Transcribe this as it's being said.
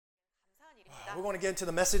We're going to get into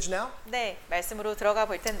the message now. 네, 말씀으로 들어가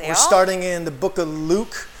볼 텐데요. We're starting in the book of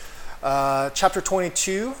Luke, chapter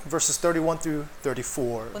 22, verses 31 through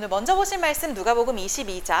 34. 오늘 먼저 보실 말씀 누가복음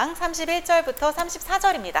 22장 31절부터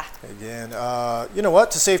 34절입니다. Again, you know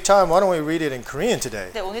what? To save time, why don't we read it in Korean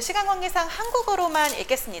today? 네, 오늘 시간 관계상 한국어로만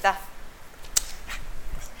읽겠습니다.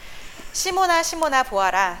 시몬아 시몬아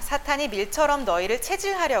보아라, 사탄이 밀처럼 너희를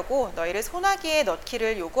체질하려고 너희를 소나기에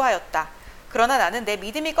넣기를 요구하였다. 그러나 나는 내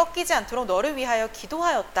믿음이 꺾이지 않도록 너를 위하여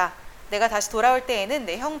기도하였다. 내가 다시 돌아올 때에는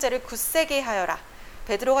내 형제를 굳세게 하여라.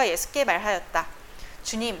 베드로가 예수께 말하였다.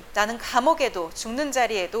 주님, 나는 감옥에도 죽는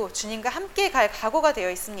자리에도 주님과 함께 갈 각오가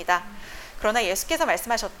되어 있습니다. 그러나 예수께서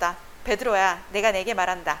말씀하셨다. 베드로야, 내가 내게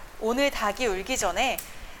말한다. 오늘 닭이 울기 전에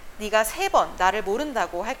네가 3번 나를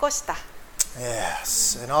모른다고 할 것이다.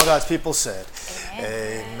 Yes, and all God's people said,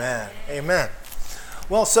 Amen. Amen.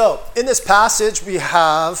 Well, so in this passage we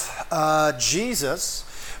have Jesus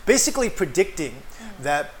basically predicting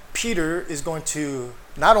that Peter is going to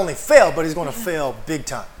not only fail, but he's going to fail big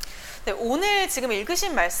time. 네, 오늘 지금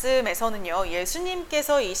읽으신 말씀에서는요,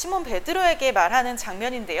 예수님께서 이 시몬 베드로에게 말하는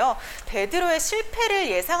장면인데요, 베드로의 실패를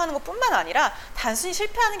예상하는 것뿐만 아니라 단순히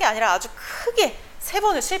실패하는 게 아니라 아주 크게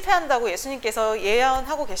 3번을 실패한다고 예수님께서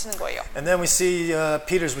예언하고 계시는 거예요. And then we see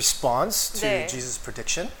Peter's response to 네. Jesus'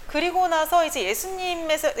 prediction. 그리고 나서 이제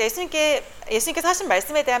예수님께서 하신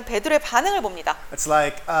말씀에 대한 베드로의 반응을 봅니다. It's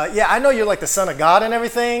like, yeah, I know you're like the son of God and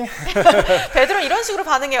everything. 베드로 이런 식으로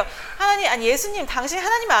반응해요. 하나님, 아니 예수님, 당신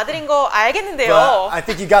하나님의 아들인 거 알겠는데요. But I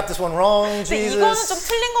think you got this one wrong, 근데 이거는 좀 Jesus.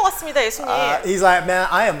 틀린 것 같습니다, 예수님. He's like, man,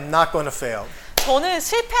 I am not going to fail. 저는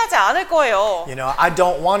실패하지 않을 거예요. You know, I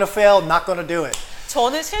don't want to fail, not going to do it.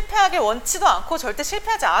 저는 실패하길 원치도 않고 절대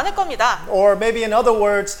실패하지 않을 겁니다. Or maybe in other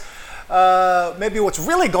words, maybe what's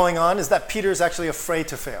really going on is that Peter's actually afraid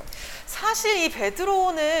to fail. 사실 이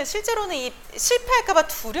베드로는 실제로는 이 실패할까 봐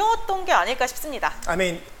두려웠던 게 아닐까 싶습니다. I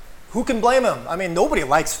mean, who can blame him? I mean, nobody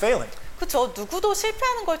likes failing, 그렇죠. 누구도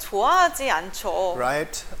실패하는 걸 좋아하지 않죠.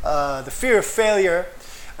 right? The fear of failure,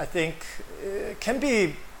 I think, can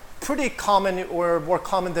be pretty common or more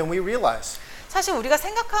common than we realize. 사실 우리가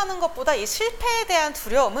생각하는 것보다 이 실패에 대한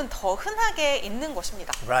두려움은 더 흔하게 있는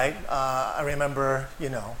것입니다. Right? I remember, you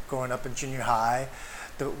know, growing up in junior high,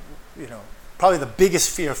 probably the biggest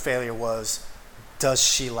fear of failure was, does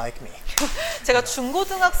she like me? 제가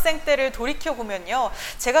중고등학생 때를 돌이켜 보면요,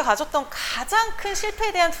 제가 가졌던 가장 큰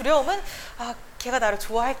실패에 대한 두려움은 걔가 나를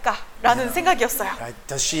좋아할까라는 생각이었어요. Right?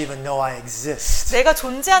 Does she even know I exist? 내가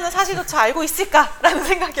존재하는 사실조차 알고 있을까라는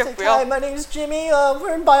생각이었고요. Hi, my name is Jimmy. We're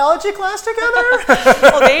in biology class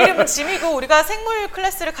together. 내 이름은 짐이고 우리가 생물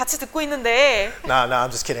클래스를 같이 듣고 있는데. No, I'm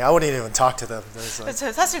just kidding. I wouldn't even talk to them.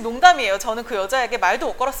 Like, 사실 농담이에요. 저는 그 여자에게 말도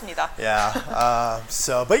못 걸었습니다. yeah.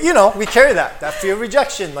 But you know, we carry that fear of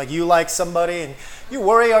rejection. Like you like somebody and you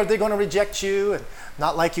worry, are they going to reject you and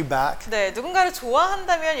not like you back? 네, 누군가를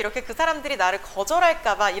좋아한다면 이렇게 그 사람들이 나를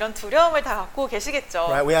거절할까봐 이런 두려움을 다 갖고 계시겠죠.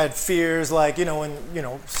 Right. We had fears like when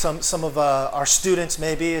some of our students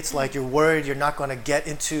maybe it's like you're worried you're not going to get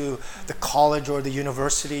into the college or the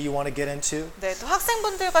university you want to get into. 네, 또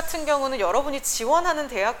학생분들 같은 경우는 여러분이 지원하는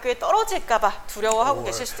대학교에 떨어질까봐 두려워하고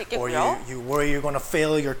계실 수도 Or 있겠고요. you worry you're going to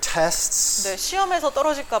fail your tests. 네, 시험에서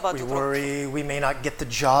떨어질까봐도 We 그렇고. worry we may not get the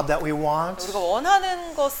job that we want. 우리가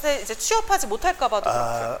원하는 것에 이제 취업하지 못할까봐도 그렇고.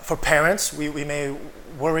 For parents, we may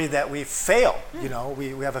worry that we fail. You know,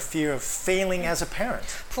 we have a fear of failing as a parent.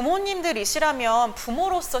 부모님들이시라면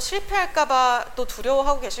부모로서 실패할까봐 또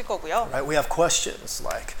두려워하고 계실 거고요. Right? We have questions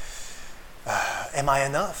like, am I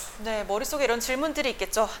enough? 네, 머릿속에 이런 질문들이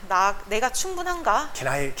있겠죠. 내가 충분한가? Can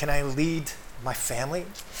I lead my family?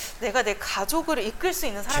 내가 내 가족을 이끌 수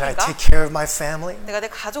있는 Can I 사람인가? take care of my family? 내가 내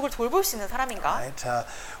가족을 돌볼 수 있는 사람인가? Right?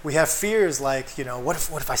 We have fears like, what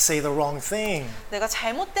if I say the wrong thing? 내가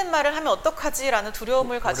잘못된 말을 하면 어떡하지라는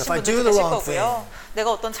두려움을 가지신 if I do 분들도 the 계실 wrong 거고요.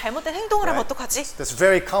 내가 어떤 잘못된 행동을 하면 Right? 어떡하지? That's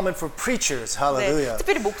very common for preachers. 네, Hallelujah.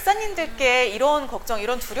 특별히 목사님들께 이런 걱정,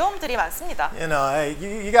 이런 두려움들이 많습니다. You know, hey,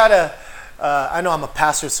 you gotta. I know I'm a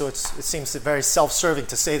pastor, so it seems very self-serving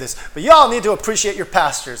to say this, but y'all need to appreciate your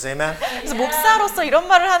pastors, amen? 그래서 목사로서 이런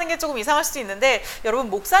말을 하는 게 조금 이상할 수도 있는데 여러분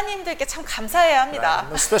목사님들께 참 감사해야 합니다.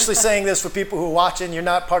 Right. Especially saying this for people who are watching, you're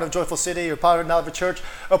not part of Joyful City, you're part of another church,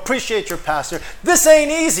 appreciate your pastor. This ain't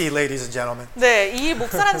easy, ladies and gentlemen. 네, 이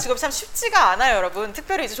목사라는 직업이 참 쉽지가 않아요, 여러분.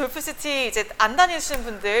 특별히 이제 졸프시티 이제 안 다니시는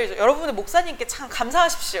분들, 여러분의 목사님께 참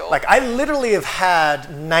감사하십시오. Like I literally have had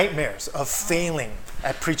nightmares of failing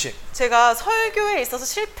at preaching. 제가 설교에 있어서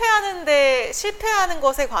실패하는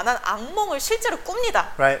것에 관한 악몽을 실제로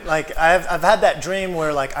꿉니다. Right? Like I've had that dream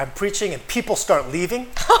where like I'm preaching and people start leaving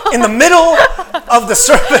in the middle of the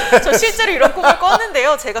service. 저 실제로 이런 꿈을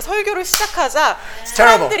꿨는데요. 제가 설교를 시작하자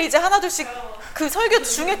사람들이 이제 하나둘씩 그 설교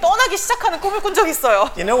중에 떠나기 시작하는 꿈을 꾼 적이 있어요.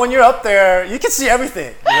 You know, when you're up there, you can see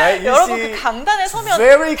everything, right? You 여러분 see 그 강단에 서면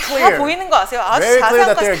very 다 clear, 보이는 거 아세요? 아주 very clear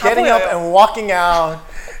자세한 that they're 것이 다 getting up 보여요. and walking out,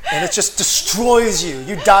 and it just destroys you.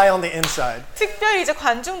 You die on the inside. 특별히 이제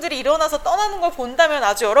관중들이 일어나서 떠나는 걸 본다면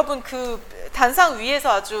아주 여러분 그 단상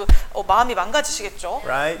위에서 아주 마음이 망가지시겠죠.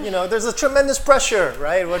 Right? You know, there's a tremendous pressure,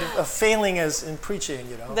 right? What a failing is in preaching,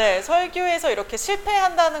 you know. 네, 설교에서 이렇게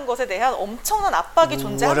실패한다는 것에 대한 엄청난 압박이 What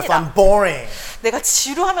if 존재합니다. I'm boring? 내가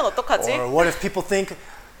지루하면 어떡하지? Or what if people think,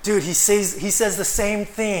 dude, he says the same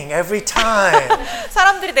thing every time.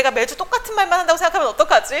 사람들이 내가 매주 똑같은 말만 한다고 생각하면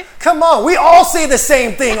어떡하지? Come on, we all say the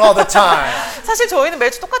same thing all the time. 사실 저희는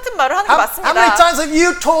매주 똑같은 말을 하는 게 How many 맞습니다. times have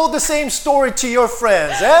you told the same story to your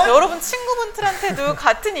friends? Eh? 여러분 친구분들한테도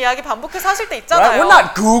같은 이야기 반복해서 하실 때 Right? 있잖아요. We're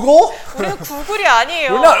not Google. 우리는 구글이 아니에요.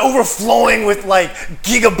 We're not overflowing with like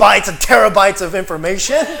gigabytes and terabytes of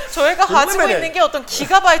information. 저희가 We're 가지고 limited. 있는 게 어떤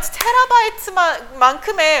기가바이트,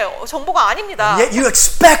 테라바이트만큼의 정보가 아닙니다. Yet you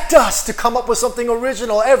expect us to come up with something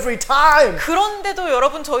original every time. 그런데도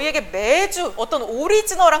여러분 저희에게 매주 어떤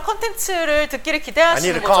오리지널한 컨텐츠를 듣기를 I need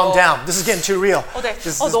기대하시는 to calm 거죠. down. This is getting too real. 네.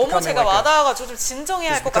 This is 너무 becoming 제가 like 와닿아가지고 좀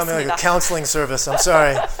진정해야 할 것 becoming like 같습니다. a counseling service. I'm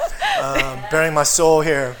sorry. Bearing my soul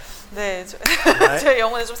here. 네, 제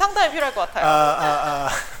영혼에 좀 상담이 필요할 것 같아요.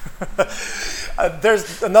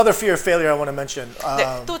 There's another fear of failure I want to mention.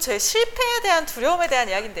 네, 또 제 실패에 대한 두려움에 대한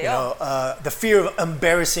이야기인데요. The fear of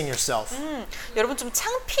embarrassing yourself. 여러분 좀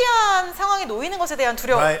창피한 상황에 놓이는 것에 대한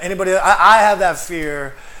두려움. Right? Anybody? I have that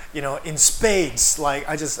fear. You know, in spades. Like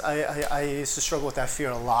I used to struggle with that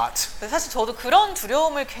fear a lot. 사실 저도 그런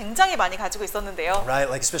두려움을 굉장히 많이 가지고 있었는데요.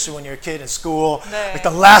 Right? Like especially when you're a kid in school, 네. like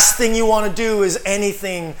the last thing you want to do is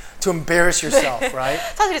anything to embarrass yourself, right?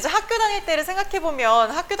 사실 이제 학교 다닐 때를 생각해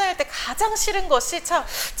보면 학교 다닐 때 가장 싫은 것이 참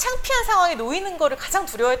창피한 상황에 놓이는 거를 가장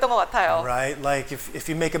두려워했던 것 같아요. Right? Like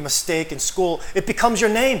if you make a mistake in school, it becomes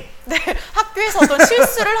your name. 네, 학교에서 어떤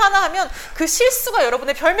실수를 하나 하면 그 실수가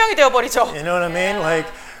여러분의 별명이 되어 버리죠. You know what I mean?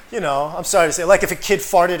 Like, you know, I'm sorry to say, like if a kid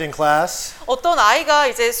farted in class, 어떤 아이가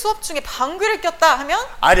이제 수업 중에 방귀를 꼈다 하면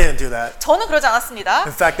I didn't do that. 저는 그러지 않았습니다.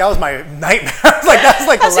 In fact, that was my nightmare. Like that's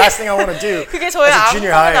like the last thing I want to do. 그게 저의 as a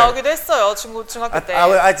junior 악몽에 high. 나오기도 했어요. 중학교 때.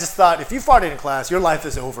 I just thought if you farted in class, your life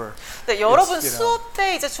is over. 네, 여러분 It's, you know. 수업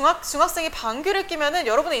때 이제 중학생이 방귀를 끼면은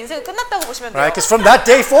여러분의 인생은 끝났다고 보시면 돼요. Right? Because from that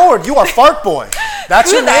day forward, you are fart boy.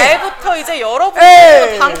 That's 그 your name. 날부터 이제 여러분은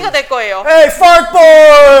Hey! 방귀가 될 거예요. Hey, fart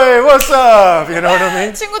boy, what's up? You know what I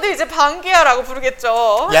mean? 친구들이 이제 방귀야라고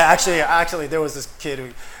부르겠죠. Yeah, actually, there was this kid who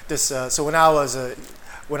so when I was a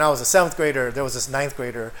seventh grader, there was this ninth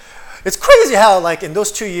grader. It's crazy how like in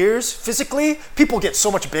those 2 years, physically, people get so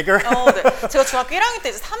much bigger. 네. 제가 중학교 1학년 때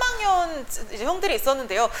이제 3학년 이제 형들이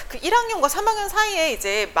있었는데요. 그 1학년과 3학년 사이에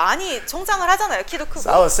이제 많이 성장을 하잖아요. 키도 크고.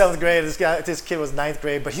 So I was seventh grade. This kid was ninth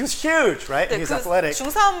grade, but he was huge, right? 네, And he was 그 athletic.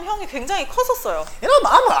 중3 형이 굉장히 컸었어요. And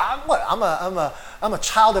I'm a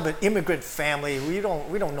child of an immigrant family. We don't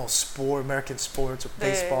know American sports or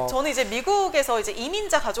baseball. 저는 이제 미국에서 이제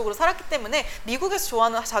이민자 가족으로 살았기 때문에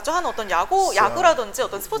미국에서 자주 하는 어떤 야구라든지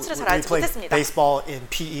어떤 스포츠를 잘 We 알지 played 못했습니다. baseball in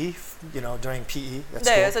PE, you know, during PE at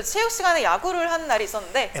네, school. 그래서 체육 시간에 야구를 하는 날이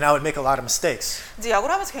있었는데 And I would make a lot of mistakes. 이제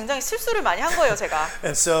야구를 하면서 굉장히 실수를 많이 한 거예요, 제가.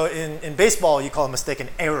 And so in baseball, you call a mistake an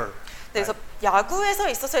error. 네, 그래서 야구에서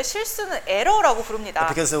있어서의 실수는 에러라고 부릅니다.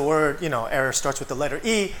 Because the word, you know, error starts with the letter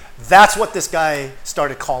E, that's what this guy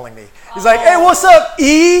started calling me. He's like, hey, what's up,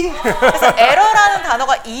 E? 그래서 에러라는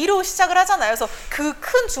단어가 E로 시작을 하잖아요. 그래서 그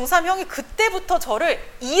큰 중3 형이 그때부터 저를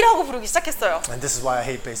E라고 부르기 시작했어요. And this is why I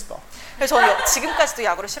hate baseball. 그래서 저는 지금까지도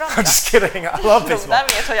야구를 I'm 싫어합니다. just kidding. I love baseball.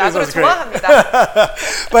 농담이에요. 저 Baseball's 야구를 great. 좋아합니다.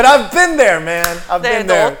 But I've been there, man. I've 네, been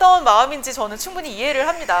또 there. 어떤 마음인지 저는 충분히 이해를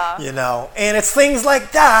합니다. You know, and it's things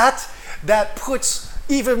like that that puts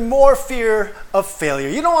even more fear of failure.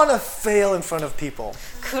 You don't want to fail in front of people.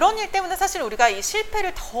 그런 일 때문에 사실 우리가 이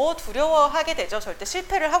실패를 더 두려워하게 되죠. 절대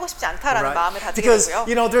실패를 하고 싶지 않다라는 마음을 가지게 Because, 되고요.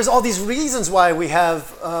 you know, there's all these reasons why we have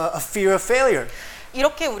a fear of failure.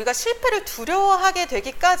 이렇게 우리가 실패를 두려워하게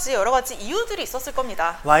되기까지 여러 가지 이유들이 있었을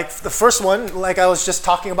겁니다. Like the first one, like I was just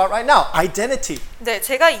talking about right now, identity. 네,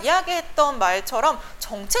 제가 이야기했던 말처럼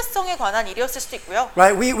정체성에 관한 일이었을 수도 있고요.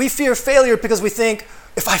 Right? We fear failure because we think,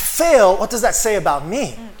 if I fail, what does that say about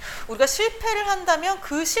me? 우리가 실패를 한다면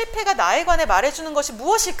그 실패가 나에 관해 말해주는 것이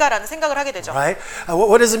무엇일까라는 생각을 하게 되죠. Right?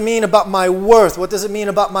 What does it mean about my worth? What does it mean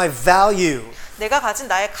about my value? 내가 가진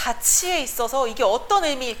나의 가치에 있어서 이게 어떤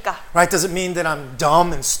의미일까? Right? Does it mean that I'm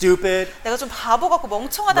dumb and stupid? 내가 좀 바보 같고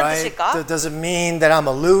멍청하다는 Right? 뜻일까? Does it mean that I'm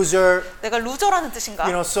a loser? 내가 루저라는 뜻인가?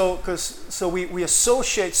 You know, so we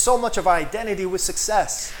associate so much of our identity with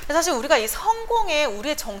success. 사실 우리가 이 성공에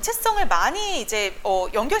우리의 정체성을 많이 이제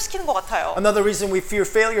연결시키는 것 같아요. Another reason we fear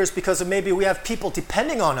failure is because of maybe we have people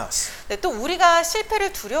depending on us. 네, 또 우리가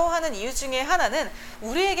실패를 두려워하는 이유 중에 하나는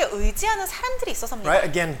우리에게 의지하는 사람들이 있어서입니다. Right?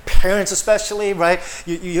 Again, parents especially, right?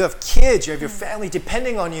 You have kids, you have your family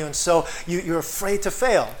depending on you, and so you're afraid to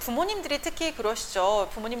fail. 부모님들이 특히 그러시죠.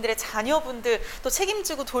 부모님들의 자녀분들 또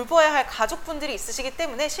책임지고 돌보아야 할 가족분들이 있으시기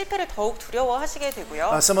때문에 실패를 더욱 두려워하시게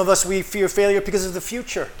되고요. Some of us, we fear failure because of the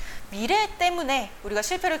future. 미래 때문에 우리가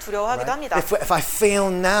실패를 두려워하기도 합니다. If I fail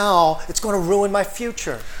now, it's going to ruin my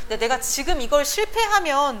future. 네, 내가 지금 이걸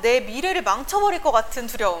실패하면 내 미래를 망쳐버릴 것 같은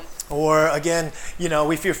두려움. Or again, you know,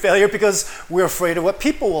 we fear failure because we're afraid of what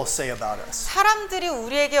people will say about us. 사람들이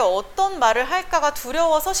우리에게 어떤 말을 할까가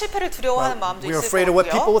두려워서 실패를 두려워하는 마음도 We're 있을 afraid of what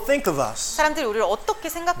people 거고요. will think of us. 사람들이 우리를 어떻게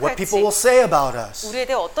What people 생각할지, will say about us. 우리에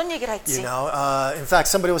대해 어떤 얘기를 You 할지. know, in fact,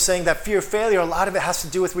 somebody was saying that fear of failure, a lot of it has to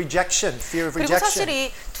do with rejection, fear of 그리고 사실 rejection.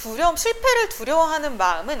 이 실패를 두려워하는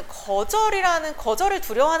마음은 거절을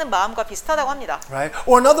두려워하는 마음과 비슷하다고 합니다. Right?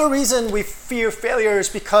 Or another reason we fear failure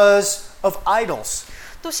is because of idols.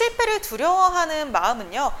 또 실패를 두려워하는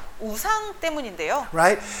마음은요, 우상 때문인데요.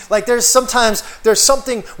 Right? Like there's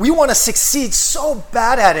something we want to succeed so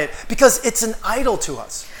bad at it because it's an idol to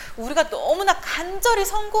us. 우리가 너무나 간절히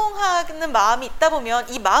성공하는 마음이 있다 보면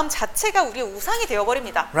이 마음 자체가 우리의 우상이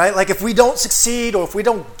되어버립니다. Right? Like if we don't succeed or if we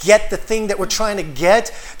don't get the thing that we're trying to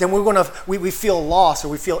get, then we feel lost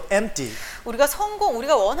or we feel empty. 우리가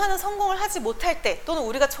원하는 성공을 하지 못할 때 또는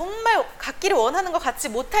우리가 정말 갖기를 원하는 것 갖지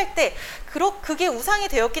못할 때 그게 우상이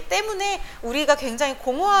되었기 때문에 우리가 굉장히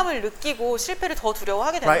공허함을 느끼고 실패를 더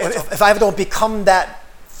두려워하게 되는 Right? 거죠. If I don't become that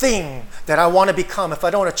thing that I want to become, if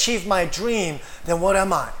I don't achieve my dream, then what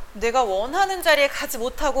am I? 내가 원하는 자리에 가지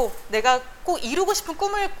못하고 내가 꼭 이루고 싶은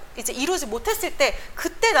꿈을 이제 이루지 못했을 때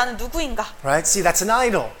그때 나는 누구인가? Right? See, that's an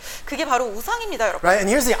idol. 그게 바로 우상입니다, 여러분. Right?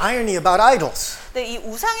 And here's the irony about idols. 네, 이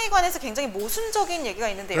우상에 관해서 굉장히 모순적인 얘기가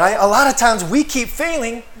있는데요. Right? A lot of times we keep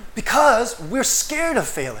failing because we're scared of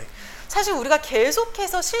failing. 사실 우리가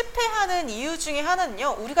계속해서 실패하는 이유 중에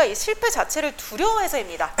하나는요, 우리가 이 실패 자체를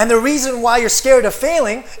두려워해서입니다. And the reason why you're scared of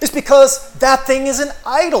failing is because that thing is an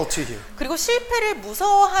idol to you. 그리고 실패를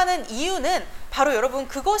무서워하는 이유는 바로 여러분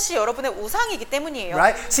그것이 여러분의 우상이기 때문이에요.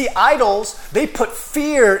 Right? See, idols, they put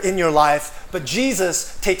fear in your life, but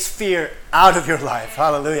Jesus takes fear out of your life.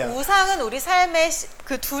 Hallelujah. 우상은 우리 삶에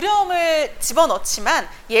그 두려움을 집어넣지만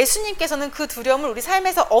예수님께서는 그 두려움을 우리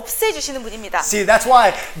삶에서 없애주시는 분입니다. See, that's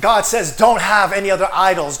why God says, don't have any other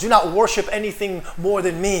idols. Do not worship anything more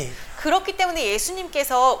than me. 그렇기 때문에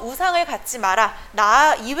예수님께서 우상을 갖지 마라.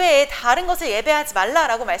 나 이외에 다른 것을 예배하지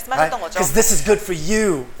말라라고 말씀하셨던 Right? 거죠. Because this is good for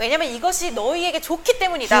you. 왜냐하면 이것이 너희에게 좋기 He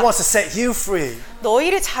때문이다. wants to set you free.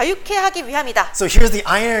 너희를 자유케 하기 위함이다. So here's the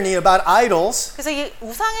irony about idols 그래서 이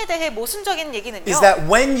우상에 대해 모순적인 얘기는요. is that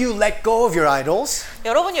when you let go of your idols,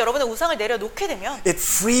 여러분이 여러분의 우상을 내려놓게 되면 it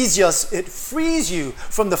frees you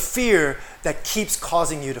from the fear that keeps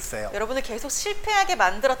causing you to fail. 여러분을 계속 실패하게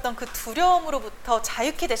만들었던 그 두려움으로부터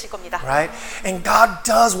자유케 되실 겁니다. Right? And God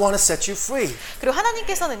does want to set you free. 그리고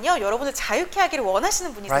하나님께서는요, 여러분을 자유케 하기를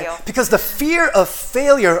원하시는 분이세요. Right? Because the fear of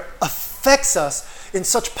failure affects us in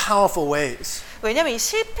such powerful ways. 왜냐하면 이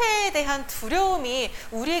실패에 대한 두려움이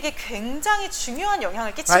우리에게 굉장히 중요한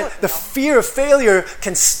영향을 Right? The 끼치거든요. fear of failure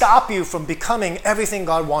can stop you from becoming everything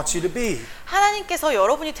God wants you to be. 하나님께서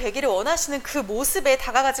여러분이 되기를 원하시는 그 모습에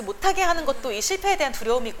다가가지 못하게 하는 것도 이 실패에 대한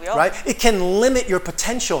두려움이고요. Right? It can limit your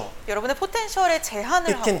potential. 여러분의 포텐셜에 제한을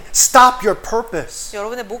It can 하고 stop your purpose.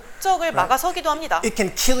 여러분의 목적을 막아서기도 합니다. It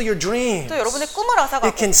can kill your dreams. 또 여러분의 꿈을 It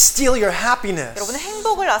앗아가고 can steal your happiness. 여러분의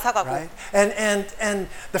행복을 앗아가고 Right? And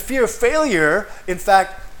the fear of failure, in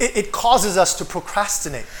fact, it causes us to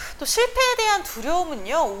procrastinate. 또 실패에 대한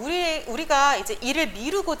두려움은요, 우리가 이제 일을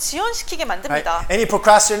미루고 지연시키게 Right? 만듭니다. Any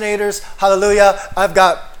procrastinators? Hallelujah! I've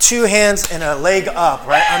got 2 hands and a leg up.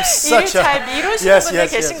 Right? I'm 일을 such a 잘 미루시는 yes, 분들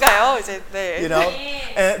yes, yes. 계신가요? 이제 네. You know,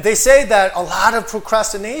 and they say that a lot of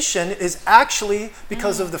procrastination is actually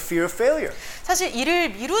because of the fear of failure. 사실 일을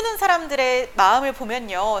미루는 사람들의 마음을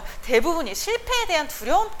보면요, 대부분이 실패에 대한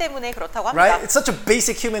두려움 때문에 그렇다고 합니다. Right? It's such a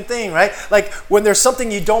basic human thing, right? Like when there's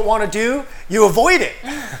something you don't want to do, you avoid it.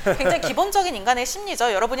 굉장히 기본적인 인간의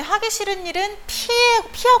심리죠. 여러분이 하기 싫은 일은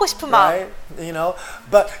피하고 싶은 마음. Right? You know,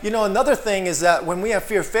 but you know another thing is that when we have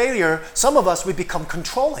fear of failure, some of us we become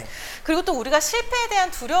controlling. 그리고 또 우리가 실패에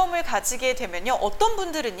대한 두려움을 가지게 되면요, 어떤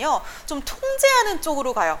분들은요, 좀 통제하는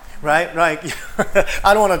쪽으로 가요. Right? Right.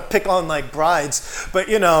 I don't want to pick on like brides. sides. But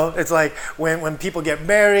you know, it's like when people get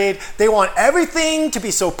married, they want everything to be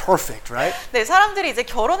so perfect, right? 네, 사람들이 이제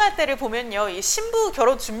결혼할 때를 보면요, 이 신부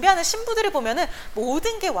결혼 준비하는 신부들을 보면은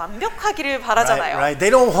모든 게 완벽하기를 바라잖아요. Right?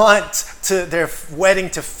 They don't want their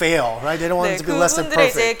wedding to fail, right? They don't want 네, it to be less than 그분들의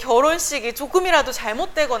이제 perfect. 결혼식이 조금이라도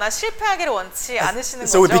잘못되거나 실패하기를 원치 않으시는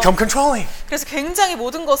So we 거죠. become controlling. 그래서 굉장히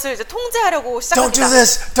모든 것을 이제 통제하려고 Don't do 시작합니다.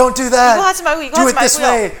 this. Don't do that. 이거 하지 말고 이거 Do 하지 it this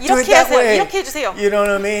말고요. way. Do it 이렇게 that 하세요. way. 이렇게 해주세요. You know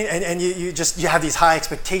what I mean? And you have these high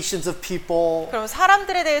expectations of people, 그럼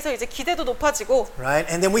사람들에 대해서 이제 기대도 높아지고 right?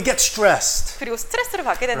 And then we get stressed, 그리고 스트레스를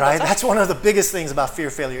받게 되는 right? 거죠. That's one of the biggest things about fear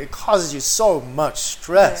of failure. It causes you so much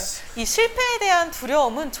stress. 이 실패에 대한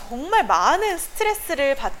두려움은 정말 많은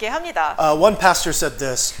스트레스를 받게 합니다. One pastor said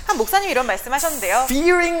this: 한 목사님이 이런 말씀하셨는데요.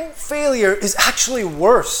 fearing failure is actually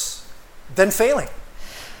worse than failing.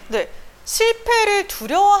 네, 실패를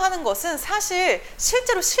두려워하는 것은 사실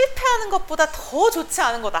실제로 실패하는 것보다 더 좋지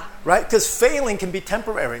않은 거다. Right? Because failing can be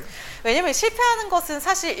temporary, 왜냐면 실패하는 것은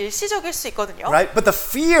사실 일시적일 수 있거든요. right? But the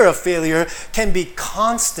fear of failure can be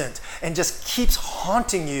constant and just keeps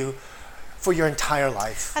haunting you for your entire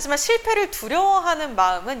life. 하지만 실패를 두려워하는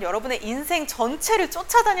마음은 여러분의 인생 전체를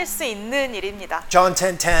쫓아다닐 수 있는 일입니다. John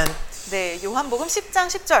 10:10 네, 요한복음 10장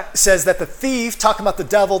 10절. says that the thief, talking about the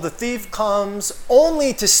devil, the thief comes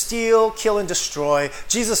only to steal, kill, and destroy.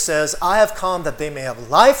 Jesus says, I have come that they may have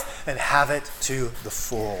life and have it to the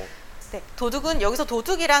full. 네, 도둑은 여기서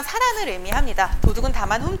도둑이란 사단을 의미합니다. 도둑은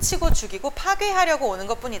다만 훔치고 죽이고 파괴하려고 오는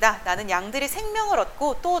것뿐이다. 나는 양들이 생명을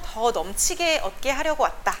얻고 또 더 넘치게 얻게 하려고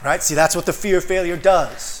왔다. Right? See, that's what the fear of failure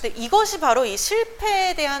does. 네, 이것이 바로 이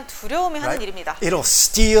실패에 대한 두려움이 하는 Right? 일입니다. It'll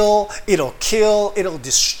steal, it'll kill, it'll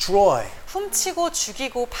destroy. 훔치고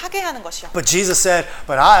죽이고 파괴하는 것이요. But Jesus said,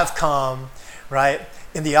 but I have come, right,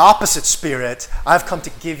 in the opposite spirit. I've come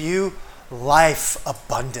to give you life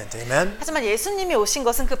abundant. Amen? 하지만 예수님이 오신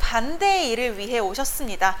것은 그 반대의 일을 위해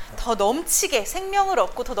오셨습니다. 더 넘치게 생명을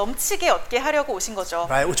얻고 더 넘치게 얻게 하려고 오신 거죠.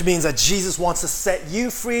 Right? Which means that Jesus wants to set you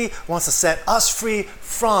free, wants to set us free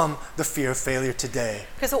from the fear of failure today.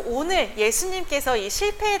 그래서 오늘 예수님께서 이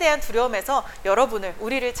실패에 대한 두려움에서 여러분을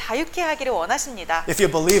우리를 자유케 하기를 원하십니다. If you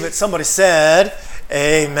believe it, somebody said,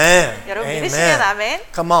 Amen. 여러분 믿으시면 Amen. 아멘.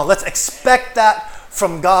 Come on, let's expect that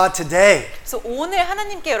from God today. 그래서 오늘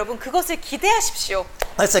하나님께 여러분 그것을 기대하십시오.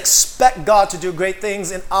 Let's expect God to do great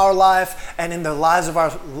things in our life and in the lives of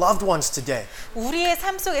our loved ones today. 우리의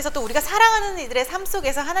삶 속에서 또 우리가 사랑하는 이들의 삶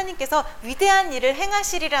속에서 하나님께서 위대한 일을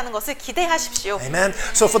행하시리라는 것을 기대하십시오. Amen.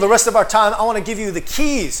 So for the rest of our time, I want to give you the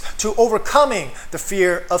keys to overcoming the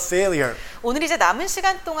fear of failure. 오늘 이제 남은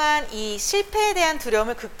시간 동안 이 실패에 대한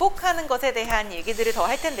두려움을 극복하는 것에 대한 얘기들을 더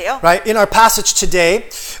할 텐데요. Right? In our passage today,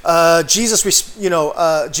 Jesus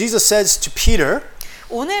says to Peter,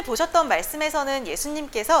 오늘 보셨던 말씀에서는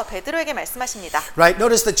예수님께서 베드로에게 말씀하십니다. right?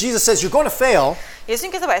 Notice that Jesus says you're going to fail,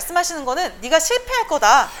 예수님께서 말씀하시는 거는 네가 실패할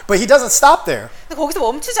거다. but he doesn't stop there. 근데 거기서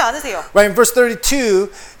멈추지 않으세요. Right? In verse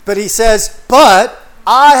 32, but he says, "But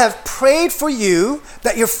I have prayed for you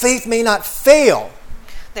that your faith may not fail.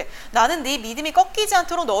 네, 나는 네 믿음이 꺾이지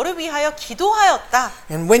않도록 너를 위하여 기도하였다.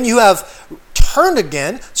 And when you have turned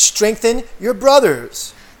again, strengthen your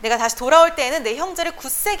brothers." 내가 다시 돌아올 때에는 내 형제를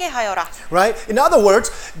굳세게 하여라. Right? In other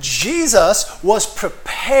words, Jesus was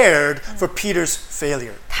prepared for Peter's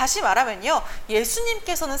failure. 다시 말하면요,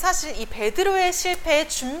 예수님께서는 사실 이 베드로의 실패에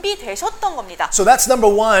준비되셨던 겁니다. So that's number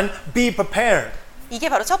one, be prepared. 이게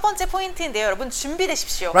바로 첫 번째 포인트인데요. 여러분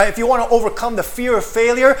준비되십시오. Right? If you want to overcome the fear of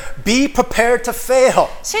failure, be prepared to fail.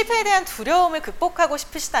 실패에 대한 두려움을 극복하고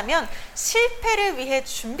싶으시다면 실패를 위해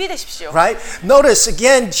준비되십시오. Right? Notice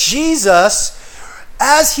again, Jesus,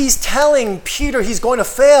 as he's telling Peter he's going to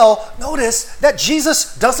fail, notice that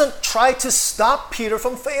Jesus doesn't try to stop Peter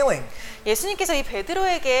from failing. 예수님께서 이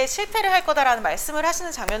베드로에게 실패를 할 거다라는 말씀을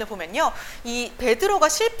하시는 장면을 보면요, 이 베드로가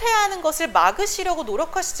실패하는 것을 막으시려고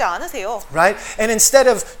노력하시지 않으세요. Right? And instead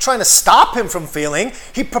of trying to stop him from failing,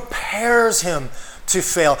 he prepares him to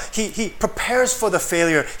fail. He prepares for the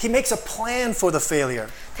failure. He makes a plan for the failure.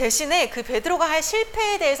 대신에 그 베드로가 할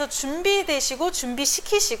실패에 대해서 준비되시고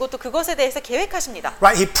준비시키시고 또 그것에 대해서 계획하십니다.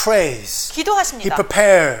 Right? He prays. He 기도하십니다.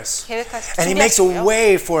 prepares. 계획하시고 And he makes a 준비하시고요.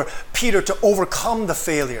 way for Peter to overcome the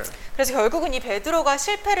failure. 그래서 결국은 이 베드로가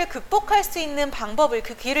실패를 극복할 수 있는 방법을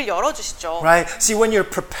그 길을 열어주시죠. Right? See, when you're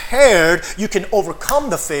prepared, you can overcome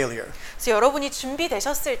the failure. 그래서 여러분이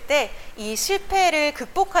준비되셨을 때 이 실패를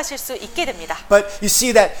극복하실 수 있게 됩니다. But you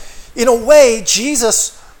see that in a way,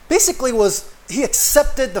 Jesus basically he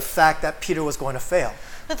accepted the fact that Peter was going to fail.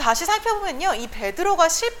 다시 살펴보면요, 이 베드로가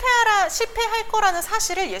실패할 거라는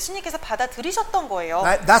사실을 예수님께서 받아들이셨던 거예요.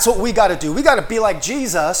 Right? That's what we got to do. We got to be like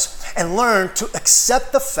Jesus and learn to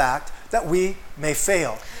accept the fact that we may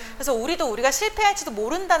fail. 그래서 우리가 실패할지도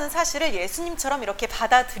모른다는 사실을 예수님처럼 이렇게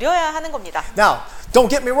받아들여야 하는 겁니다. Now, don't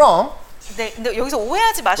get me wrong. 네, 근데 여기서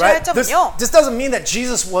오해하지 마셔야 할 Right? 점은요. This doesn't mean that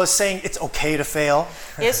Jesus was saying it's okay to fail.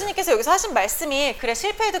 예수님께서 여기서 하신 말씀이 그래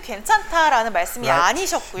실패해도 괜찮다라는 말씀이 Right?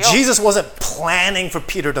 아니셨고요. Jesus wasn't planning for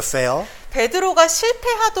Peter to fail. 베드로가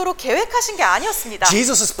실패하도록 계획하신 게 아니었습니다.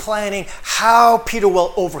 Jesus is planning how Peter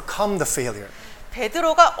will overcome the failure.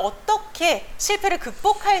 베드로가 어떻게 실패를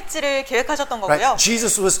극복할지를 계획하셨던 거고요. Right?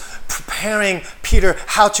 Jesus was preparing Peter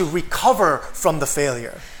how to recover from the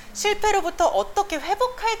failure. 실패로부터 어떻게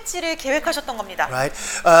회복할지를 계획하셨던 겁니다. Right?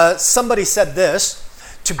 Somebody said this: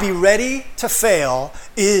 to be ready to fail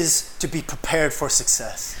is to be prepared for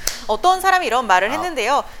success. 어떤 사람이 이런 말을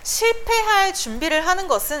했는데요. 실패할 준비를 하는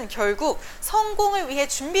것은 결국 성공을 위해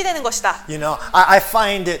준비되는 것이다. You know, I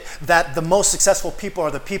find it that the most successful people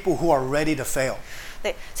are the people who are ready to fail.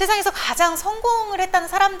 네, 세상에서 가장 성공을 했다는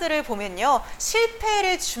사람들을 보면요.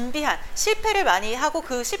 실패를 많이 하고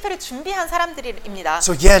그 실패를 준비한 사람들입니다.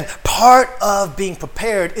 So again, part of being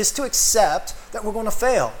prepared is to accept that we're going to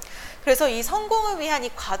fail. 그래서 이 성공을 위한 이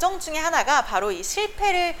과정 중에 하나가 바로 이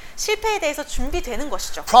실패에 대해서 준비되는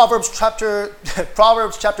것이죠. Proverbs chapter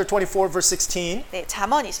 24 verse 16. 네,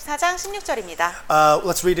 잠언 24장 16절입니다.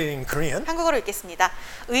 Let's read it in Korean. 한국어로 읽겠습니다.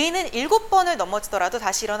 의인은 7번을 넘어지더라도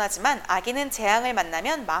다시 일어나지만 악인은 재앙을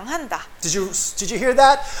만나면 망한다. Did you hear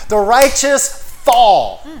that? The righteous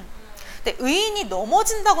fall. 네, 의인이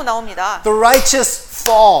넘어진다고 나옵니다. The righteous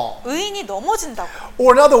fall. 의인이 넘어진다고.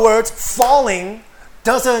 Or in other words, falling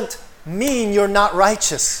doesn't mean you're not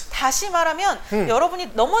righteous. 다시 말하면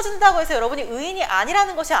여러분이 넘어진다고 해서 여러분이 의인이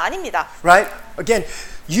아니라는 것이 아닙니다. Right? Again,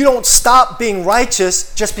 you don't stop being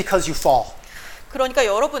righteous just because you fall. 그러니까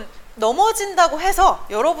여러분 넘어진다고 해서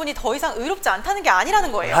여러분이 더 이상 의롭지 않다는 게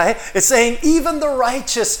아니라는 거예요. Right? It's saying even the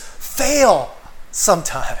righteous fail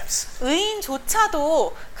sometimes.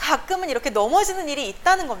 의인조차도 가끔은 이렇게 넘어지는 일이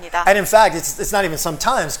있다는 겁니다. And in fact, it's not even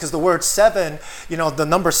sometimes, because the word seven, you know, the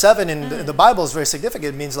number seven in the Bible is very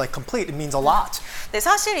significant. It means like complete. It means a lot. 네,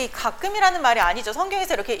 사실 이 가끔이라는 말이 아니죠.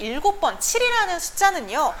 성경에서 이렇게 7번, 7이라는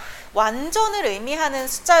숫자는요. 완전을 의미하는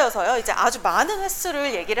숫자여서요. 이제 아주 많은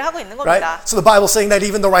횟수를 얘기를 하고 있는 Right? 겁니다. So the Bible is saying that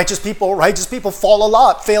even the righteous people fall a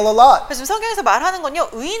lot, fail a lot. 그래서 지금 성경에서 말하는 건요.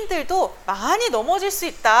 의인들도 많이 넘어질 수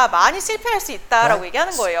있다, 많이 실패할 수 있다라고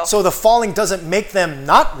얘기하는 거예요. So the falling doesn't make them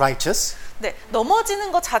not righteous. 네,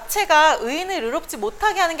 넘어지는 것 자체가 의인을 의롭지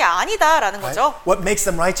못하게 하는 게 아니다라는 거죠. What makes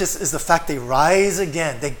them righteous is the fact they rise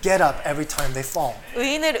again. They get up every time they fall.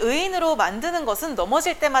 의인을 의인으로 만드는 것은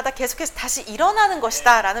넘어질 때마다 계속해서 다시 일어나는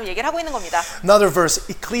것이다라는 얘기를 하고 있는 겁니다. Another verse,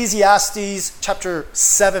 Ecclesiastes chapter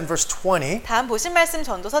 7 verse 20. 다음 보신 말씀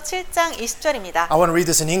전도서 7장 20절입니다. I want to read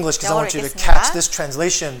this in English because I 영어로 want you to 읽겠습니다. catch this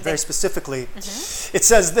translation very specifically. It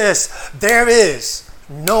says this: there is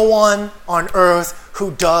no one on earth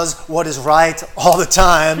who does what is right all the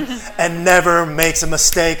time and never makes a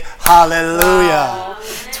mistake. Hallelujah.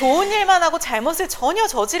 좋은 일만 하고 잘못을 전혀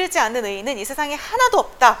저지르지 않는 의인은 이 세상에 하나도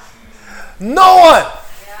없다. No one.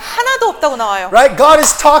 하나도 없다고 나와요. Right? God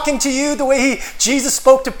is talking to you the way Jesus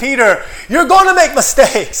spoke to Peter. You're going to make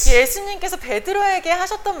mistakes. 예수님께서 베드로에게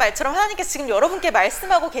하셨던 말처럼 하나님께서 지금 여러분께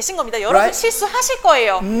말씀하고 계신 겁니다. 여러분 Right? 실수하실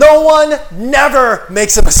거예요. No one never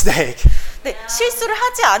makes a mistake. 네, 실수를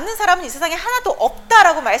하지 않는 사람은 이 세상에 하나도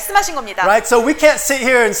없다라고 말씀하신 겁니다. Right? So we can't sit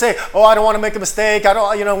here and say, "Oh, I don't want to make a mistake. I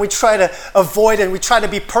don't, you know, we try to avoid it. We try to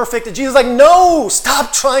be perfect." And Jesus is like, "No, stop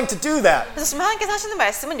trying to do that." 그래서 지금 하나님께서 하시는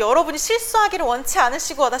말씀은 여러분이 실수하기를 원치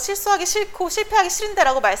않으시고 나 실수하기 싫고 실패하기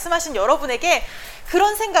싫은데라고 말씀하신 여러분에게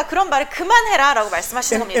그런 생각, 그런 말을 그만해라라고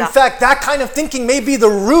말씀하시는 겁니다. In fact, that kind of thinking may be the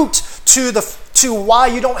root to why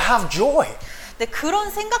you don't have joy. 네, 그런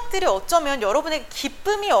생각들이 어쩌면 여러분의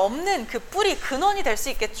기쁨이 없는 그 뿌리, 근원이 될 수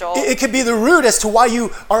있겠죠. It could be the root as to why you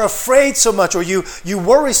are afraid so much or you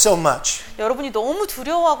worry so much. 여러분이 너무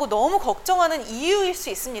두려워하고 너무 걱정하는 이유일 수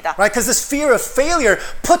있습니다. Right? Because this fear of failure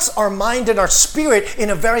puts our mind and our spirit in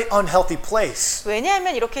a very unhealthy place.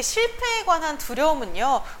 왜냐하면 이렇게 실패에 관한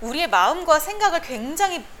두려움은요, 우리의 마음과 생각을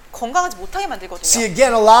굉장히 건강하지 못하게 만들거든요. See,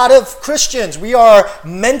 again, a lot of Christians, we are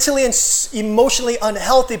mentally and emotionally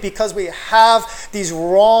unhealthy because we have these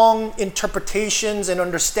wrong interpretations and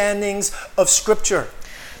understandings of Scripture.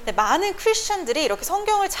 네, 많은 크리스천들이 이렇게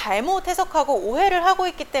성경을 잘못 해석하고 오해를 하고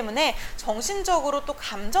있기 때문에 정신적으로 또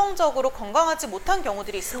감정적으로 건강하지 못한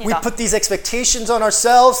경우들이 We 있습니다. put these expectations on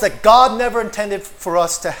ourselves that God never intended for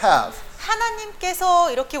us to have.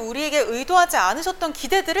 하나님께서 이렇게 우리에게 의도하지 않으셨던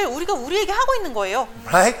기대들을 우리가 우리에게 하고 있는 거예요.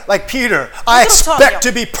 Right? Like Peter, I expect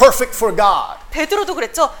to be perfect for God. 베드로도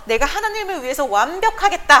그랬죠. 내가 하나님을 위해서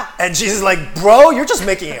완벽하겠다. And Jesus is like, bro, you're just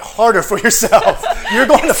making it harder for yourself. You're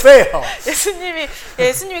going to fail.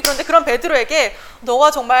 예수님이 그런데 그런 베드로에게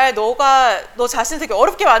너가 정말 너 자신을 되게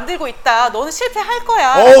어렵게 만들고 있다. 너는 실패할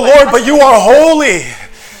거야. Oh Lord, but you are holy.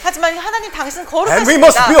 하지만 하나님 당신은 And we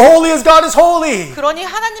must be 거룩하십니다. holy as God is holy. 그러니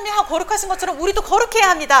하나님이 거룩하신 것처럼 우리도 거룩해야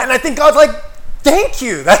합니다. And I think God's like, thank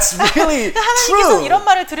you. That's really 하나님께서 true. 이런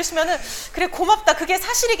말을 들으시면은 그래 고맙다. 그게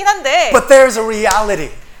사실이긴 한데 But there's a reality.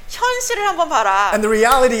 현실을 한번 봐라. And the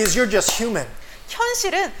reality is you're just human.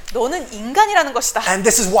 현실은 너는 인간이라는 것이다. And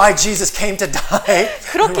this is why Jesus came to die and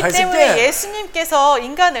그렇기 rise 때문에 again. 예수님께서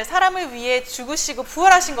사람을 위해 죽으시고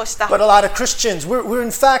부활하신 것이다. But a lot of Christians, we're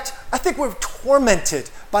in fact, I think we're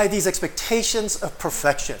tormented by these expectations of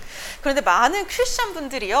perfection. 그런데 많은 크리스천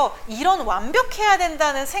분들이요 이런 완벽해야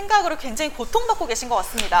된다는 생각으로 굉장히 고통받고 계신 것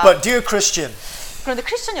같습니다. But dear Christian, 그런데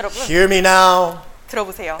크리스천 여러분 hear me now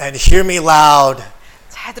들어보세요. and hear me loud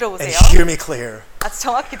잘 and 들어보세요. hear me clear. 아주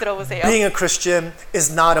정확히 들어보세요. Being a Christian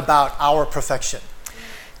is not about our perfection.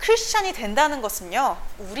 크리스천이 된다는 것은요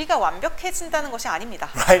우리가 완벽해진다는 것이 아닙니다.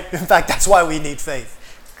 Right? In fact, that's why we need faith.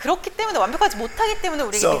 그렇기 때문에 완벽하지 못하기 때문에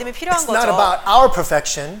우리에게 So 믿음이 필요한 it's not 거죠. about our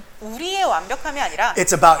perfection, 우리의 완벽함이 아니라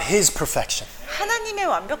it's about His perfection. 하나님의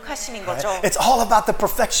완벽하심인 Right? 거죠. It's all about the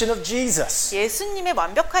perfection of Jesus. 예수님의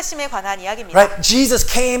완벽하심에 관한 이야기입니다. Right? Jesus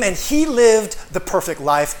came and He lived the perfect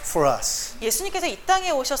life for us. 예수님께서 이 땅에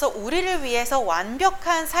오셔서 우리를 위해서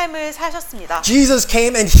완벽한 삶을 사셨습니다. Jesus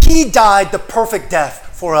came and He died the perfect death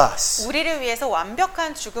for us. 우리를 위해서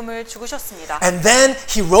완벽한 죽음을 죽으셨습니다. And then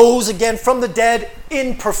He rose again from the dead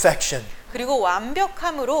in perfection. 그리고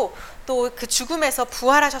완벽함으로 또 그 죽음에서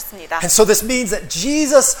부활하셨습니다. And so this means that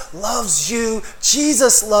Jesus loves you,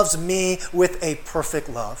 Jesus loves me with a perfect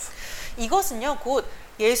love. 이것은요 곧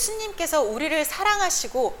예수님께서 우리를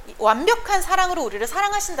사랑하시고 완벽한 사랑으로 우리를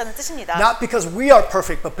사랑하신다는 뜻입니다. Not because we are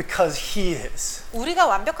perfect, but because He is. 우리가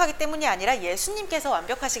완벽하기 때문이 아니라 예수님께서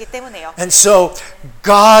완벽하시기 때문에요. And so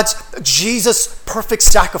Jesus' perfect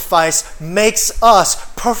sacrifice makes us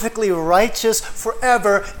perfectly righteous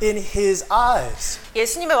forever in His eyes.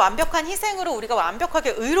 예수님의 완벽한 희생으로 우리가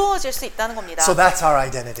완벽하게 의로워질 수 있다는 겁니다. So that's our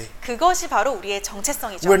identity. 그것이 바로 우리의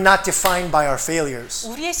정체성이죠. We're not defined by our failures.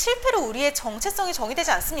 우리의 실패로 우리의 정체성이 정의되지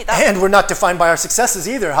않습니다. And we're not defined by our successes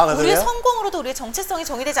either. 우리의 Hallelujah. 성공으로도 우리의 정체성이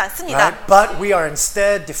정의되지 않습니다. Right? But we are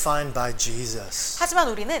instead defined by Jesus. 하지만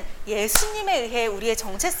우리는 예수님에 의해 우리의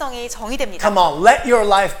정체성이 정의됩니다. Come on, let your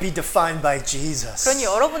life be defined by Jesus. 그러니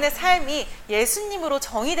여러분의 삶이 예수님으로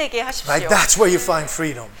정의되게 하십시오. Right? That's where you find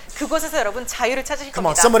freedom. 그곳에서 여러분 자유를 찾으실 Come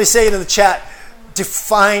on, 겁니다. somebody say it in the chat.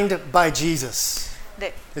 Defined by Jesus.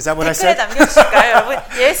 네. Is that what I 댓글에 said? 남겨주실까요? 여러분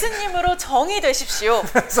예수님으로 정의되십시오.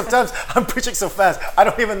 Sometimes I'm preaching so fast, I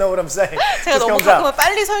don't even know what I'm saying. 제가 Just 너무 comes out. 가끔은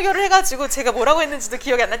빨리 설교를 해가지고 제가 뭐라고 했는지도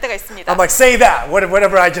기억이 안 날 때가 있습니다. I'm like, say that,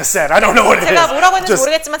 whatever I just said. I don't know what it is. 제가 뭐라고 했는지 Just-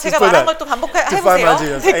 모르겠지만 just 제가 put 말한 that. 걸 또 Defined by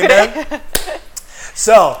반복해보세요. Jesus. Amen.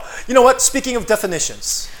 So, you know what? Speaking of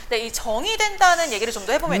definitions, 네, 이 정의된다는 얘기를 좀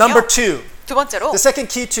더 해보면요. number 2, 두 번째로 the second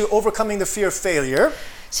key to overcoming the fear of failure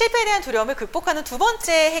실패에 대한 두려움을 극복하는 두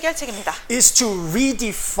번째 해결책입니다. is to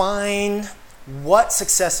redefine what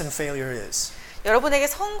success and failure is. 여러분에게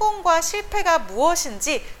성공과 실패가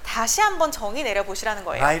무엇인지 다시 한번 정의 내려보시라는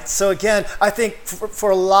거예요. Right? So again, I think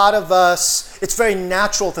for a lot of us, it's very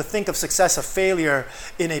natural to think of success or failure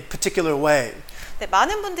in a particular way. 네,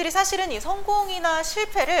 많은 분들이 사실은 이 성공이나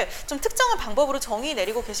실패를 좀 특정한 방법으로 정의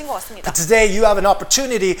내리고 계신 것 같습니다. But today you have an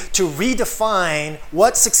opportunity to redefine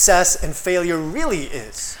what success and failure really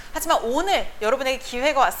is. 하지만 오늘 여러분에게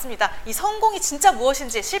기회가 왔습니다. 이 성공이 진짜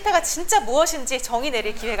무엇인지 실패가 진짜 무엇인지 정의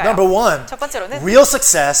내릴 기회가요. Number 1, 첫 번째로는 real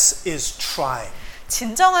success is trying.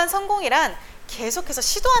 진정한 성공이란 계속해서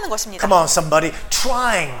시도하는 것입니다. Come on, somebody.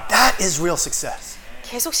 Trying. That is real success.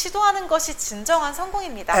 계속 시도하는 것이 진정한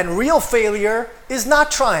성공입니다. And real failure is not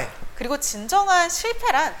trying. 그리고 진정한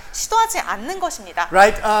실패란 시도하지 않는 것입니다.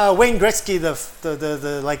 Right? Wayne Gretzky,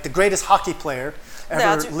 the greatest hockey player ever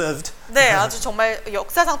아주- lived. 네, 아주 정말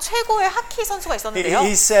역사상 최고의 하키 선수가 있었는데요.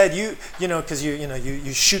 He said, you know, because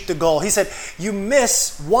you shoot the goal. He said, you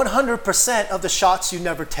miss 100% of the shots you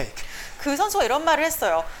never take. 그 선수가 이런 말을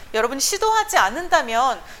했어요. 여러분이 시도하지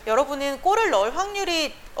않는다면 여러분은 골을 넣을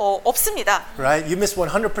확률이 없습니다. Right? You miss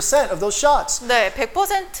 100% of those shots. 네,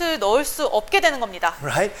 100% 넣을 수 없게 되는 겁니다.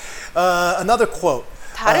 Right? Another quote.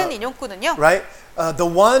 다른 인용구는요. Right? The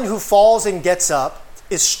one who falls and gets up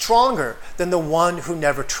is stronger than the one who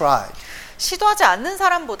never tried. 시도하지 않는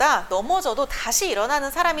사람보다 넘어져도 다시 일어나는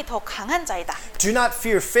사람이 더 강한 자이다. Do not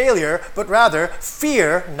fear failure, but rather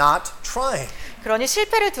fear not trying. 그러니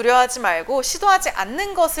실패를 두려워하지 말고 시도하지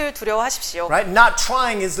않는 것을 두려워하십시오. Right? Not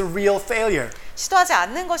trying is the real failure. 시도하지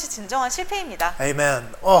않는 것이 진정한 실패입니다.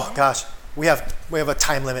 Amen. Oh gosh, we have a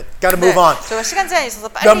time limit. Got to move on. 저희가 시간 제한이 있어서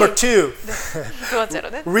빨리. Number 2. 두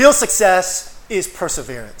번째로는 Real success is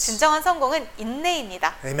perseverance. 진정한 성공은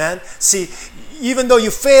인내입니다. Amen. See, even though you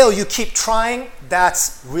fail, you keep trying.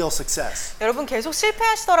 That's real success. 여러분 계속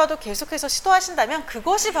실패하시더라도 계속해서 시도하신다면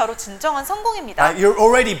그것이 바로 진정한 성공입니다. Right? You're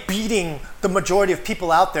already beating the majority of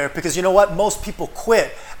people out there because you know what? Most people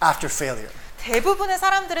quit after failure. 대부분의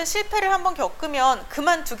사람들은 실패를 한번 겪으면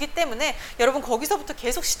그만두기 때문에 여러분 거기서부터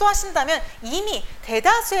계속 시도하신다면 이미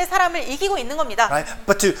대다수의 사람을 이기고 있는 겁니다. Right?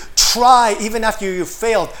 But to try even after you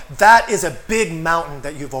failed, that is a big mountain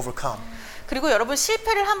that you've overcome. 그리고 여러분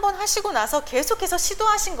실패를 한번 하시고 나서 계속해서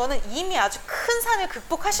시도하신 거는 이미 아주 큰 산을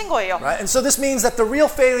극복하신 거예요. Right? And so this means that the real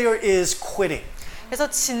failure is quitting. 그래서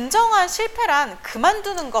진정한 실패란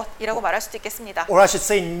그만두는 것이라고 말할 수도 있겠습니다. Or I should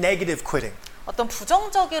say negative quitting. 어떤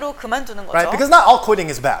부정적으로 그만두는 거죠. Right? Because not all quitting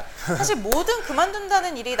is bad. 사실 모든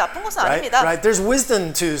그만둔다는 일이 나쁜 것은 Right? 아닙니다. Right? There's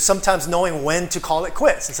wisdom to sometimes knowing when to call it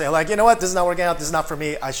quits and say like, you know what, this is not working out, this is not for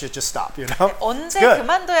me, I should just stop, you know? 언제 Good.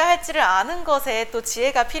 그만둬야 할지를 아는 것에 또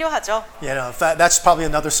지혜가 필요하죠. You know, in fact, that's probably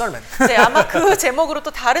another sermon. 네, 아마 그 제목으로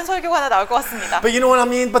또 다른 설교가 하나 나올 것 같습니다. But you know what I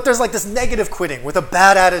mean? But there's like this negative quitting with a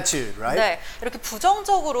bad attitude, right? 네, 이렇게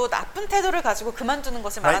부정적으로 나쁜 태도를 가지고 그만두는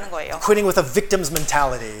것을 Right? 말하는 거예요. Quitting with a victim's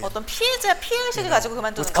mentality. 어떤 피해의식을 가지고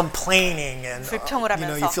그만두는 With 것. complaining and 불평을 you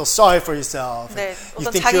know, you 하면서. feel sorry for yourself. 네, You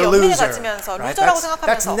어떤 think 자기 you're a 연민을 loser. 가지면서 Right? 루저라고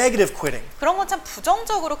That's 생각하면서. negative quitting. 그런 건 참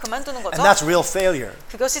부정적으로 그만두는 거죠. And that's real failure.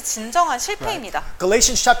 그것이 진정한 실패입니다.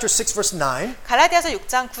 Galatians chapter 6 verse 9. 갈라디아서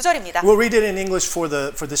 6장 9절입니다. We'll read it in English for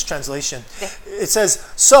this translation. 네. It says,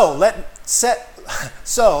 So let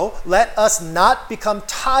us not become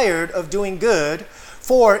tired of doing good,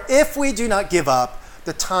 for if we do not give up,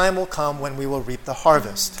 the time will come when we will reap the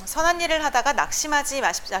harvest. 선한 일을 하다가 낙심하지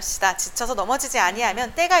마십시다. 지쳐서 넘어지지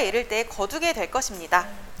아니하면 때가 이를 때에 거두게 될 것입니다.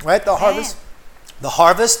 Right? The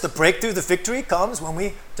harvest, the breakthrough, the victory comes when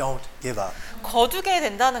we don't give up. 거두게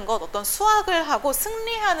된다는 것, 어떤 수확을 하고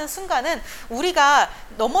승리하는 순간은 우리가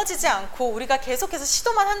넘어지지 않고 우리가 계속해서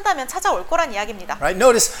시도만 한다면 찾아올 거란 이야기입니다. Right?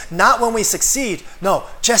 Notice, not when we succeed. No,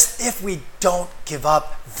 just if we don't give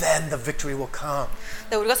up, then the victory will come.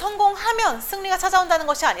 네, 우리가 성공하면 승리가 찾아온다는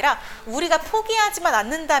것이 아니라 우리가 포기하지만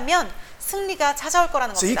않는다면 승리가 찾아올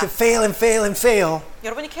거라는 So you 겁니다. can fail and fail and fail,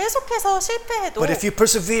 여러분이 계속해서 실패해도 but if you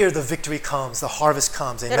persevere, the victory comes, the harvest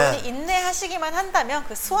comes. 여러분이 Amen. 인내하시기만 한다면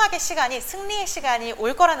그 수확의 시간이 승리의 시간이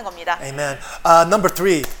올 거라는 겁니다. Amen. Number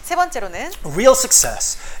 3, 세 번째로는 real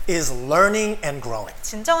success is learning and growing.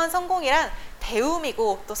 진정한 성공이란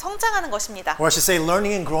배움이고 또 성장하는 것입니다. Or I should say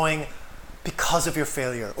learning and growing because of your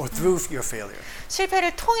failure or through your failure.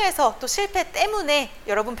 실패를 통해서 또 실패 때문에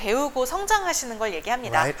여러분 배우고 성장하시는 걸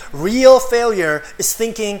얘기합니다. Right? Real failure is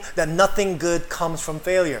thinking that nothing good comes from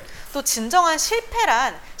failure. 또 진정한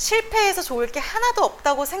실패란 실패에서 좋을 게 하나도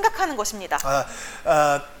없다고 생각하는 것입니다.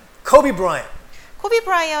 Kobe Bryant, 코비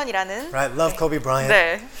브라이언이라는 right? Love Kobe Bryant.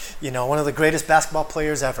 네. You know, one of the greatest basketball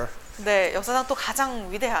players ever. 네, 역사상 또 가장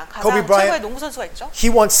위대한, 가장 Kobe Bryant. 최고의 농구 선수가 있죠. He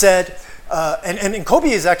once said, and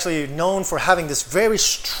Kobe is actually known for having this very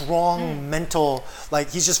strong mental, like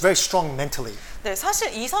he's just very strong mentally, 네, 사실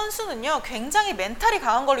이 선수는요 굉장히 멘탈이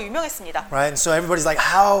강한 걸로 유명했습니다. right? And so everybody's like,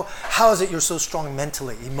 how is it you're so strong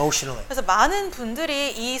mentally, emotionally? 그래서 많은 분들이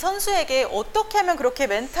이 선수에게 어떻게 하면 그렇게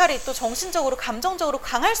멘탈이 또 정신적으로 감정적으로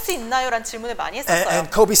강할 수 있나요라는 질문을 많이 했었어요. And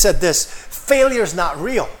Kobe said this, failure is not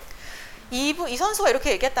real. 이 선수가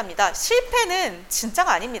이렇게 얘기했답니다. 실패는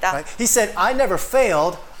진짜가 아닙니다. Right? He said, I never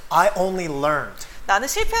failed, I only learned. 나는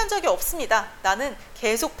실패한 적이 없습니다. 나는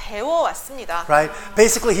계속 배워왔습니다. Right?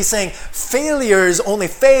 Basically, he's saying failure is only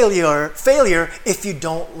failure if you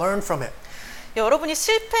don't learn from it. 여러분이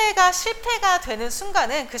실패가 되는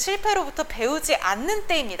순간은 그 실패로부터 배우지 않는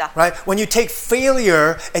때입니다. Right? When you take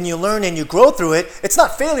failure and you learn and you grow through it, it's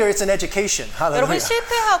not failure, it's an education. 여러분이 Hallelujah.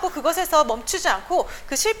 실패하고 그것에서 멈추지 않고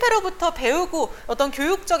그 실패로부터 배우고 어떤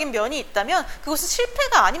교육적인 면이 있다면 그것은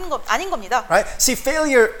실패가 아닌 겁니다. Right? See,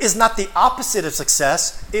 failure is not the opposite of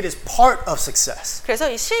success, it is part of success. 그래서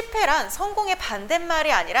이 실패란 성공의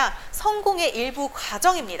반대말이 아니라 성공의 일부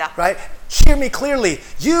과정입니다. Right? Hear me clearly.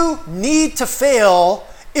 You need to fail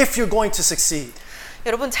if you're going to succeed.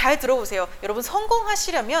 여러분 잘 들어보세요. 여러분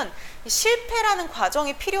성공하시려면 이 실패라는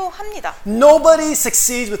과정이 필요합니다. Nobody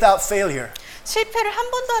succeeds without failure. 실패를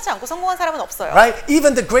한 번도 하지 않고 성공한 사람은 없어요. Right?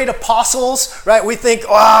 Even the great apostles, right? We think,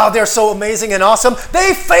 wow, they're so amazing and awesome.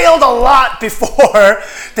 They failed a lot before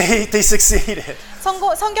they succeeded.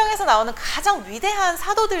 성경에서 나오는 가장 위대한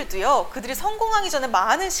사도들도요, 그들이 성공하기 전에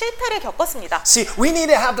많은 실패를 겪었습니다. See, we need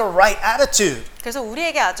to have the right attitude. 그래서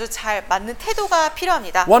우리에게 아주 잘 맞는 태도가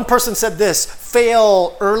필요합니다. One person said this,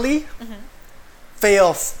 fail early,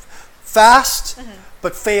 fail fast,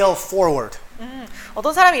 but fail forward.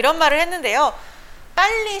 어떤 사람이 이런 말을 했는데요.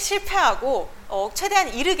 빨리 실패하고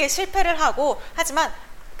최대한 이르게 실패를 하고 하지만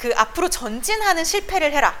그 앞으로 전진하는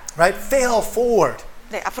실패를 해라. Right? Fail forward.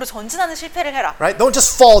 네, 앞으로 전진하는 실패를 해라. Right? Don't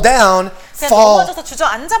just fall down, 그냥 fall 넘어져서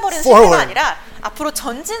주저앉아버리는 forward. 실패가 아니라 앞으로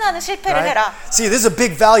전진하는 실패를 right? 해라. See, this is a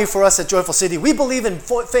big value for us at Joyful City. We believe in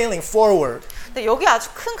failing forward. 근데 여기 아주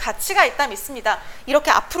큰 가치가 있다 믿습니다.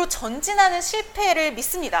 이렇게 앞으로 전진하는 실패를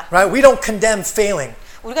믿습니다. Right? We don't condemn failing.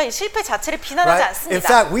 우리가 이 실패 자체를 비난하지 Right? 않습니다. In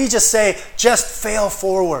fact, we just say, just fail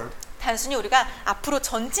forward. 단순히 우리가 앞으로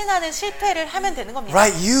전진하는 실패를 하면 되는 겁니다.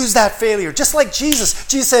 Right? Use that failure. Just like Jesus.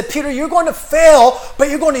 Jesus said, Peter, you're going to fail, but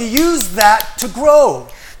you're going to use that to grow.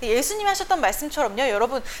 예수님이 하셨던 말씀처럼요.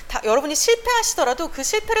 여러분이 실패하시더라도 그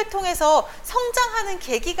실패를 통해서 성장하는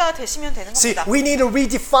계기가 되시면 되는 See, 겁니다. we need to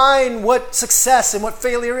redefine what success and what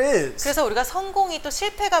failure is. 그래서 우리가 성공이 또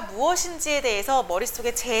실패가 무엇인지에 대해서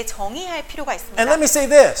머릿속에 재정의할 필요가 있습니다. And let me say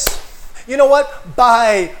this. You know what?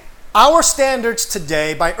 By our standards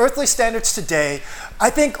today, by earthly standards today, I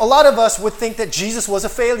think a lot of us would think that Jesus was a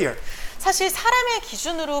failure. 사실 사람의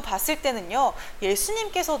기준으로 봤을 때는요,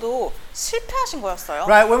 예수님께서도 실패하신 거였어요.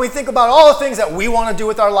 Right? When we think about all the things that we want to do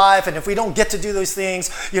with our life, and if we don't get to do those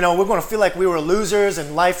things, you know, we're going to feel like we were losers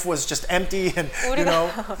and life was just empty, and you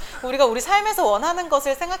know. 우리가 우리 삶에서 원하는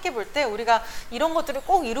것을 생각해 볼 때 우리가 이런 것들을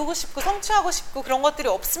꼭 이루고 싶고 성취하고 싶고 그런 것들이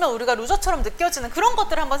없으면 우리가 루저처럼 느껴지는 그런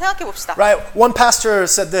것들을 한번 생각해 봅시다. Right? One pastor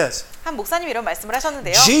said this. 한 목사님이 이런 말씀을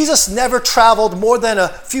하셨는데요. Jesus never traveled more than a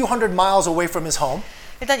few hundred miles away from his home.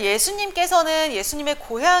 일단 예수님께서는 예수님의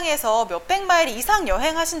고향에서 몇백 마일 이상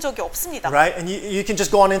여행하신 적이 없습니다. Right? And you can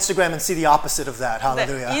just go on Instagram and see the opposite of that. 네,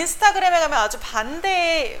 Hallelujah. 인스타그램에 가면 아주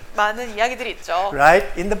반대의 많은 이야기들이 있죠. Right?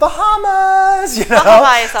 In the Bahamas, you know,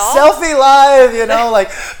 바하마에서. selfie live, you know,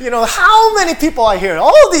 like, you know, how many people I hear,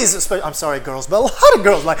 all these, I'm sorry, girls, but a lot of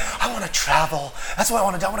girls like, I want to travel. That's what I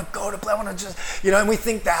want to do. I want to go to play. I want to just, you know, and we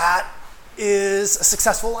think that is a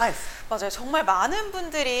successful life. 맞아요. 정말 많은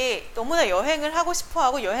분들이 너무나 여행을 하고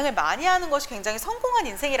싶어하고 여행을 많이 하는 것이 굉장히 성공한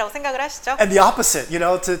인생이라고 생각을 하시죠. And the opposite, you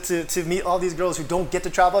know, to meet all these girls who don't get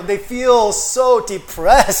to travel, they feel so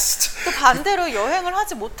depressed. 또 반대로 여행을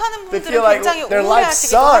하지 못하는 They 분들은 feel like 굉장히 their life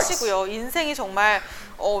우울해하시기도 sucks. 하시고요. 인생이 정말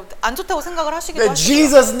안 좋다고 생각을 하시기도 That 하시고요.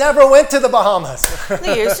 Jesus never went to the Bahamas.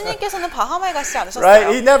 근데 예수님께서는 바하마에 가시지 않으셨어요.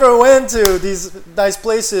 Right? He never went to these nice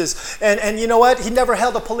places. And you know what? He never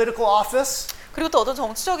held a political office. 그리고 또 어떤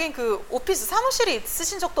정치적인 그 오피스 사무실이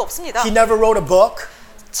있으신 적도 없습니다. He never wrote a book.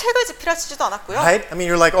 책을 집필하시지도 않았고요. Right? I mean,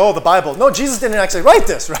 you're like, oh, the Bible. No, Jesus didn't actually write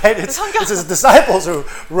this, right? It's his disciples who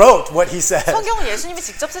wrote what he said. 성경은 예수님이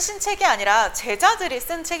직접 쓰신 책이 아니라 제자들이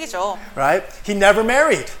쓴 책이죠. Right? He never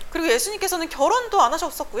married. 그리고 예수님께서는 결혼도 안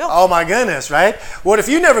하셨었고요. Oh my goodness, right? What if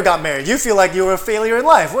you never got married? You feel like you were a failure in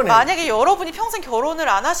life, wouldn't it? 만약에 여러분이 평생 결혼을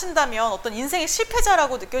안 하신다면 어떤 인생의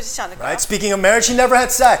실패자라고 느껴지지 않을까요? Right? Speaking of marriage, he never had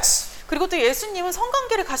sex. 그리고 또 예수님은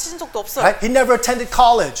성관계를 가지신 적도 없어요. Right? He never attended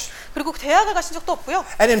college. 그리고 대학을 가신 적도 없고요.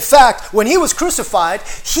 And in fact, when he was crucified,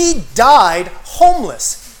 he died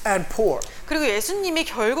homeless and poor. 그리고 예수님이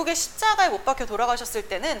결국에 십자가에 못 박혀 돌아가셨을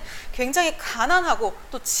때는 굉장히 가난하고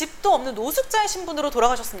또 집도 없는 노숙자의 신분으로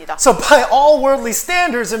돌아가셨습니다. So by all worldly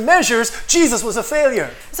standards and measures, Jesus was a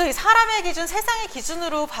failure. 그래서 이 사람의 기준, 세상의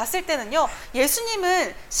기준으로 봤을 때는요,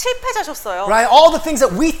 예수님은 실패자셨어요. Right? All the things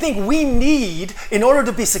that we think we need in order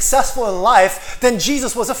to be successful in life, then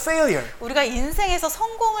Jesus was a failure. 우리가 인생에서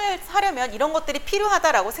성공을 하려면 이런 것들이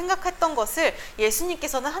필요하다라고 생각했던 것을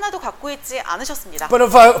예수님께서는 하나도 갖고 있지 않으셨습니다. But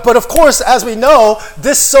of course, as we know,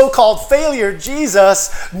 this so-called failure, Jesus,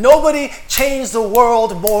 nobody changed the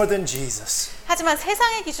world more than Jesus. 하지만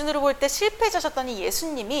세상의 기준으로 볼 때 실패자셨던 이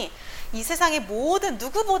예수님이 이 세상의 모든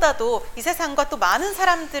누구보다도 이 세상과 또 많은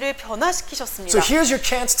사람들을 변화시키셨습니다. So here's your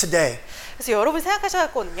chance today. 그래서 여러분이 생각하셔야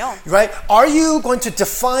했거든요. Right? Are you going to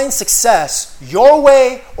define success your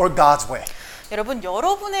way or God's way? 여러분,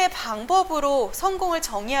 여러분의 방법으로 성공을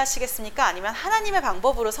정의하시겠습니까? 아니면 하나님의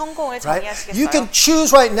방법으로 성공을 Right? 정의하시겠어요? You can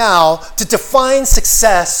choose right now to define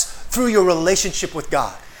success through your relationship with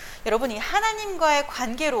God. 여러분이 하나님과의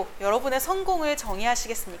관계로 여러분의 성공을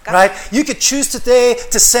정의하시겠습니까? Right? You could choose today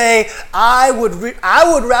to say, I would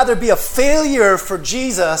rather be a failure for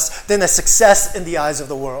Jesus than a success in the eyes of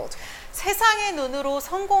the world. 세상의 눈으로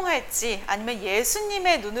성공할지 아니면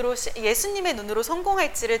예수님의 눈으로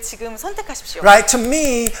성공할지를 지금 선택하십시오. Right? To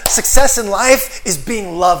me, success in life is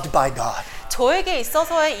being loved by God. 저에게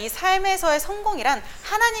있어서의 이 삶에서의 성공이란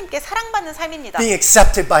하나님께 사랑받는 삶입니다. Being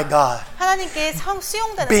accepted by God. 하나님께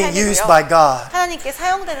수용되는 Being used 삶이고요. by God. 하나님께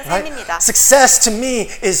사용되는 Right? 삶입니다. Success to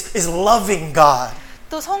me is loving God.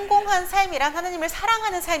 또 성공한 삶이란 하나님을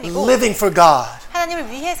사랑하는 삶이고 Living for God.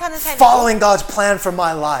 하나님을 위해 사는 삶이고 Following God's plan for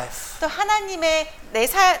my life. 또 하나님의 내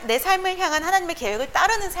삶을 향한 하나님의 계획을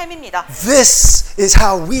따르는 삶입니다. This is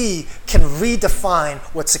how we can redefine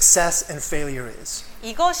what success and failure is.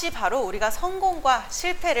 이것이 바로 우리가 성공과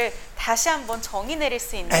실패를 다시 한번 정의 내릴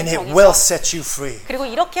수 있는 And it will 정의죠. set you free. 그리고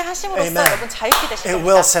이렇게 하심으로써 Amen. 여러분 자유케 되실 It 겁니다.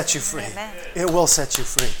 will set you free. Amen. It will set you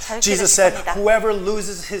free. 자유케 Jesus 되실 said, 겁니다. whoever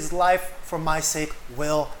loses his life for my sake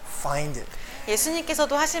will find it.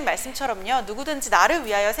 예수님께서도 하신 말씀처럼요. 누구든지 나를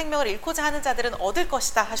위하여 생명을 잃고자 하는 자들은 얻을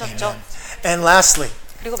것이다 하셨죠. And lastly,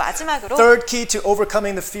 그리고 마지막으로 third key to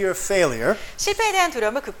overcoming the fear of failure 실패에 대한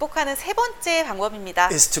두려움을 극복하는 세 번째 방법입니다.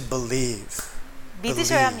 is to believe.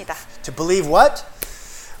 믿으셔야 합니다. To believe what?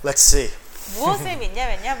 Let's see. 무엇을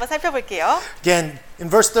믿냐면요. 한번 살펴볼게요. Again, in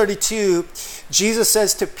verse 32, Jesus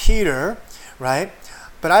says to Peter, right?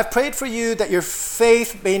 But I've prayed for you that your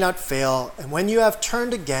faith may not fail, and when you have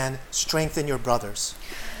turned again, strengthen your brothers.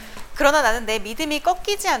 그러나 나는 내 믿음이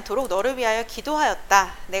꺾이지 않도록 너를 위하여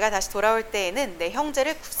기도하였다. 내가 다시 돌아올 때에는 내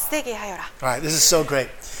형제를 굳세게 하여라. All right, this is so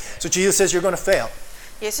great. So Jesus says you're going to fail.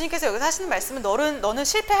 예수님께서 여기서 하시는 말씀은 너는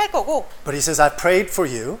실패할 거고 But he says, I prayed for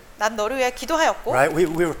you, 난 너를 위하여 기도하였고 right? We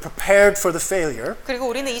were prepared for the failure, 그리고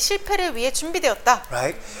우리는 이 실패를 위해 준비되었다.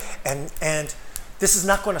 right? And this is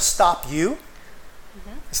not going to stop you.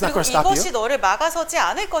 It's not 그리고 going to stop 이것이 you. 너를 막아서지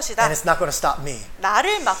않을 것이다. And it's not going to stop me.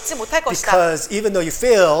 나를 막지 못할 것이다. Because even though you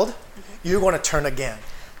failed, you're going to turn again.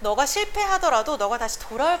 너가 실패하더라도 너가 다시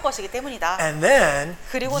돌아올 것이기 때문이다. And then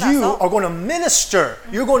그리고 you 나서 are going to minister.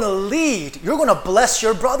 You're going to lead. You're going to bless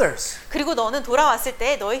your brothers. 그리고 너는 돌아왔을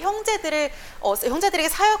때 너의 형제들에게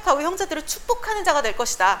사역하고 형제들을 축복하는 자가 될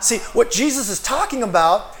것이다. See, what Jesus is talking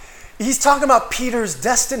about, he's talking about Peter's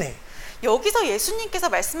destiny. 여기서 예수님께서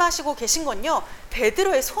말씀하시고 계신 건요.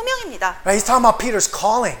 베드로의 소명입니다. Right? He's talking about Peter's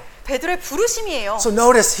calling. 베드로의 부르심이에요. So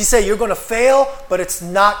notice, he said, you're going to fail, but it's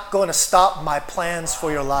not going to stop my plans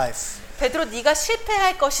for your life. 베드로 네가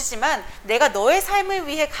실패할 것이지만 내가 너의 삶을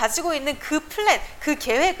위해 가지고 있는 그 플랜, 그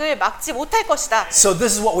계획을 막지 못할 것이다. So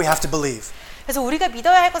this is what we have to believe. 그래서 우리가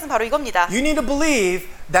믿어야 할 것은 바로 이겁니다. You need to believe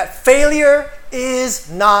that failure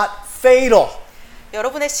is not fatal.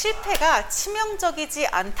 여러분의 실패가 치명적이지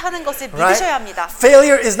않다는 것을 Right? 믿으셔야 합니다.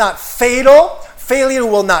 Failure is not fatal. Failure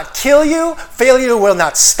will not kill you. Failure will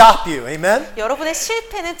not stop you. Amen? 여러분의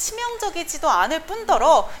실패는 치명적이지도 않을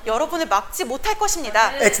뿐더러 여러분을 막지 못할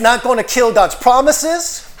것입니다. It's not going to kill God's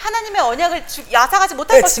promises. 하나님의 언약을 야사하지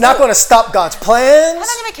못할 It's 것이고 not going to stop God's plans.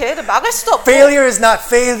 하나님의 계획을 막을 수도 없고 Failure is not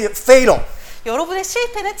fatal. 여러분의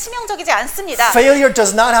실패는 치명적이지 않습니다. Failure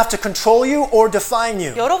does not have to control you or define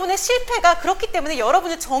you. 여러분의 실패가 그렇기 때문에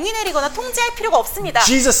여러분을 정의 내리거나 통제할 필요가 없습니다.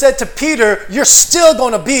 Jesus said to Peter, you're still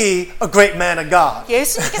going to be a great man of God.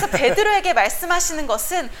 예수님께서 베드로에게 말씀하시는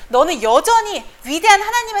것은 너는 여전히 위대한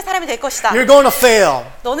하나님의 사람이 될 것이다. You're going to fail.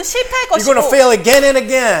 너는 실패할 You're going to 것이고 fail again and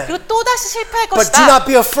again. 그리고 또다시 실패할 But do 것이다. not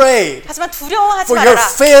be afraid. 하지만 두려워하지 For your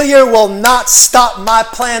말아라. failure will not stop my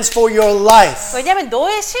plans for your life. 왜냐하면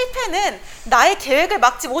너의 실패는 나의 계획을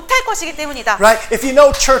막지 못할 것이기 때문이다. Right? If you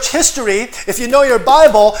know church history, if you know your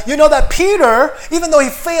Bible, you know that Peter, even though he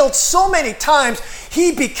failed so many times,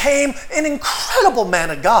 he became an incredible man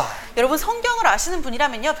of God. 여러분 성경을 아시는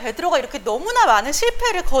분이라면요. 베드로가 이렇게 너무나 많은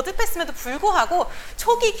실패를 거듭했음에도 불구하고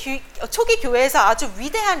초기 교회에서 아주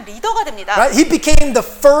위대한 리더가 됩니다. Right? He became the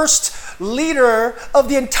first leader of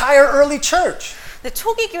the entire early church.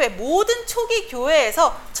 근데 모든 초기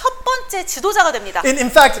교회에서 첫 번째 지도자가 됩니다.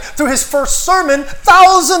 In fact, through his first sermon,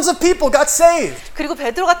 thousands of people got saved. 그리고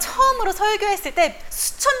베드로가 처음으로 설교했을 때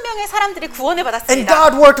수천 명의 사람들이 구원을 And 받았습니다.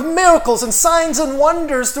 God worked miracles and signs and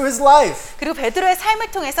wonders through his life. 그리고 베드로의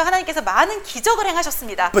삶을 통해서 하나님께서 많은 기적을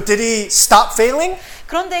행하셨습니다. But did he stop failing?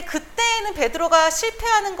 그런데 그때는 베드로가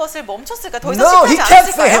실패하는 것을 멈췄을까? 더 이상 No, he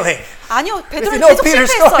실패하지 kept 않았을까요? failing. 아니요, If you 베드로는 know 계속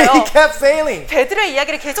Peter's story, 실패했어요. he kept failing. 베드로의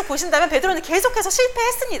이야기를 계속 보신다면 베드로는 계속해서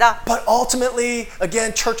실패했습니다. But ultimately,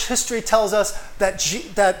 again, church history tells us that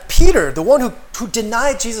Peter, the one who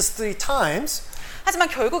denied Jesus 3 times, 하지만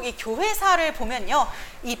결국 이 교회사를 보면요,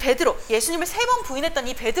 이 베드로, 예수님을 3번 부인했던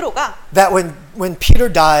이 베드로가 that when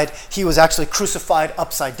Peter died, he was actually crucified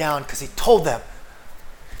upside down because he told them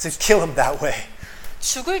to kill him that way.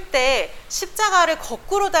 죽을 때 십자가를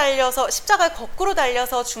거꾸로 달려서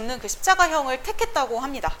죽는 그 십자가형을 택했다고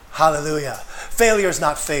합니다. Hallelujah. Failure is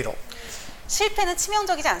not fatal. 실패는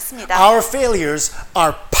치명적이지 않습니다. Our failures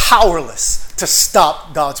are powerless to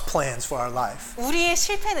stop God's plans for our life. 우리의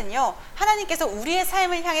실패는요, 하나님께서 우리의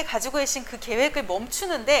삶을 향해 가지고 계신 그 계획을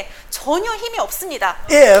멈추는데 전혀 힘이 없습니다.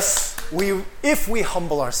 If we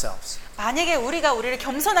humble ourselves, 만약에 우리가 우리를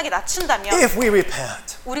겸손하게 낮춘다면, if we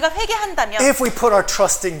repent, 우리가 회개한다면, if we put our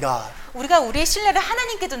trust in God, 우리가 우리의 신뢰를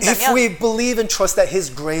하나님께 if 둔다면, we believe and trust that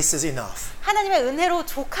His grace is enough. 하나님의 은혜로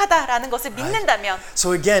족하다라는 것을 믿는다면,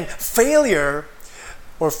 So again, failure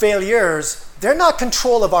or failures, they're not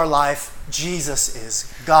control of our life. Jesus is.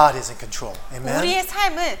 God is in control. Amen. 우리의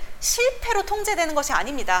삶은 실패로 통제되는 것이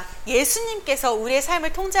아닙니다. 예수님께서 우리의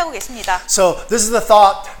삶을 통제하고 계십니다. So this is the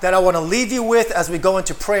thought that I want to leave you with as we go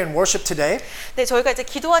into prayer and worship today. 네, 저희가 이제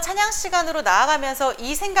기도와 찬양 시간으로 나아가면서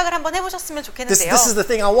이 생각을 한번 해보셨으면 좋겠는데요. This is the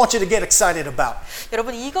thing I want you to get excited about.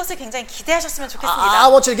 여러분 이것을 굉장히 기대하셨으면 I 좋겠습니다.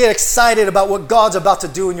 want you to get excited about what God's about to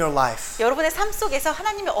do in your life. 여러분의 삶 속에서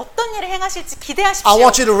하나님이 어떤 일을 행하실지 I 기대하십시오.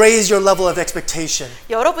 want you to raise your level of expectation.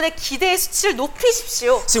 여러분의 기대의 수치를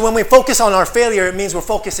높이십시오. See, when we focus on our failure, it means we're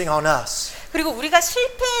focusing on us. 그리고 우리가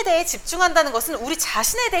실패에 대해 집중한다는 것은 우리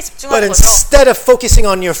자신에 대해 But 집중하는 거죠. instead of focusing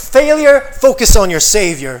on your failure, focus on your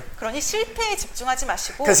Savior. 그러니 실패에 집중하지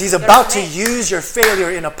마시고 Because He's about to use your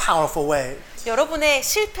failure in a powerful way. 여러분의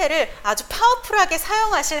실패를 아주 파워풀하게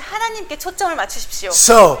사용하실 하나님께 초점을 맞추십시오.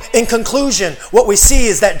 So, in conclusion, what we see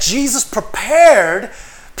is that Jesus prepared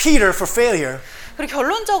Peter for failure. 그리고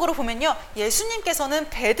결론적으로 보면요, 예수님께서는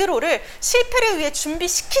베드로를 실패를 위해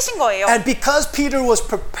준비시키신 거예요. And because Peter was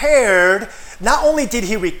prepared, not only did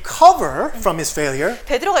he recover from his failure,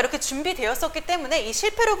 베드로가 이렇게 준비되었었기 때문에 이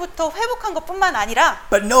실패로부터 회복한 것뿐만 아니라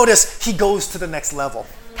but notice he goes to the next level.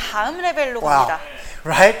 다음 레벨로 Wow. 갑니다.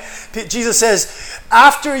 Right? Jesus says,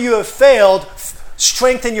 after you have failed,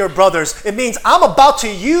 strengthen your brothers. It means I'm about to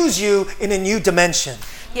use you in a new dimension.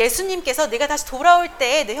 예수님께서 네가 다시 돌아올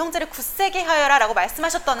때에 내 형제를 굳세게 하여라 라고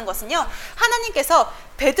말씀하셨다는 것은요, 하나님께서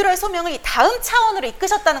베드로의 소명을 이 다음 차원으로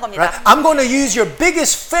이끄셨다는 겁니다. Right? I'm going to use your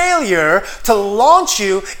biggest failure to launch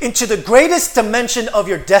you into the greatest dimension of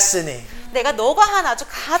your destiny. 내가 너가 한 아주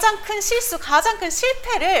가장 큰 실수, 가장 큰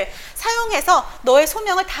실패를 사용해서 너의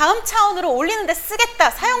소명을 다음 차원으로 올리는 데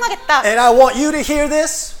쓰겠다, 사용하겠다. And I want you to hear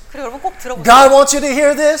this. 그리고 여러분 꼭 들어보세요. God wants you to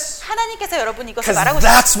hear this. 하나님께서 여러분 이것을 Because 말하고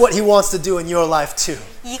that's what He wants to do in your life too.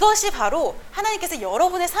 이것이 바로 하나님께서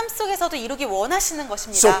여러분의 삶 속에서도 이루기 원하시는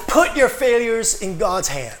것입니다. So put your failures in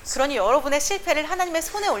God's hands. 그러니 여러분의 실패를 하나님의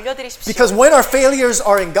손에 올려드리십시오. Because when our failures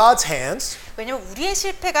are in God's hands, 왜냐하면 우리의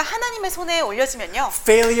실패가 하나님의 손에 올려지면요,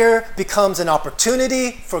 failure becomes an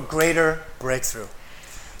opportunity for greater breakthrough.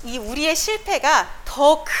 이 우리의 실패가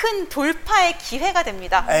더 큰 돌파의 기회가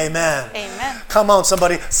됩니다. Amen. Amen. Come on,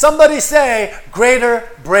 somebody. Somebody say, greater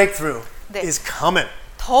breakthrough 네. is coming.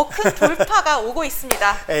 더 큰 돌파가 오고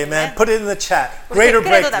있습니다. Amen. Put it in the chat. 우리 Greater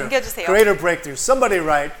댓글에도 breakthrough. 남겨주세요. Greater breakthrough. Somebody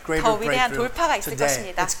write greater 더 위대한 breakthrough 돌파가 있을 today.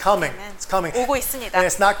 것입니다. It's coming. Amen. It's coming. 오고 있습니다. And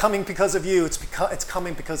it's not coming because of you. It's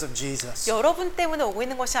coming because of Jesus. 여러분 때문에 오고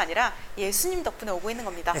있는 것이 아니라 예수님 덕분에 오고 있는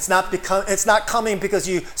겁니다. It's not coming because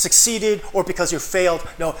you succeeded or because you failed.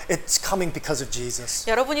 No, it's coming because of Jesus.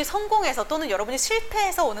 여러분이 성공해서 또는 여러분이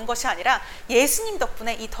실패해서 오는 것이 아니라 예수님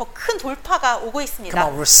덕분에 이 더 큰 돌파가 오고 있습니다.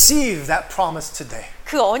 Come on, receive that promise today.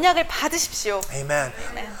 그 언약을 받으십시오. Amen.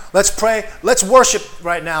 Amen. Let's pray. Let's worship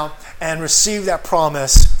right now and receive that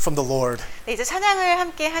promise from the Lord. 네, 이제 찬양을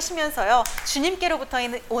함께 하시면서요, 주님께로부터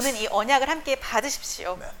오는 이 언약을 함께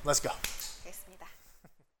받으십시오. Amen. Let's go. 알겠습니다.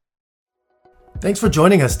 Thanks for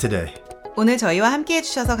joining us today. 오늘 저희와 함께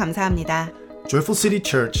해주셔서 감사합니다. Joyful City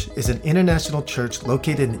Church is an international church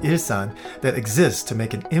located in Ilsan that exists to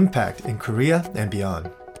make an impact in Korea and beyond.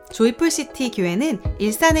 조이풀시티 교회는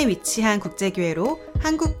일산에 위치한 국제교회로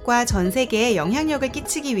한국과 전 세계에 영향력을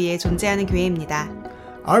끼치기 위해 존재하는 교회입니다.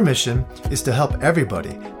 Our mission is to help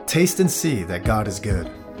everybody taste and see that God is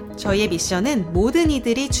good. 저희의 미션은 모든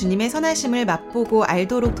이들이 주님의 선하심을 맛보고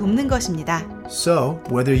알도록 돕는 것입니다. So,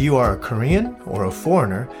 whether you are a Korean or a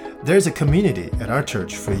foreigner, there's a community at our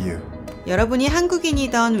church for you. 여러분이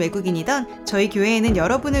한국인이든 외국인이든 저희 교회에는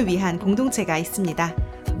여러분을 위한 공동체가 있습니다.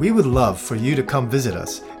 We would love for you to come visit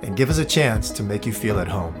us and give us a chance to make you feel at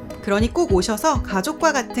home. 그러니 꼭 오셔서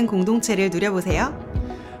가족과 같은 공동체를 누려보세요.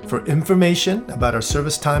 For information about our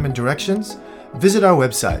service time and directions, visit our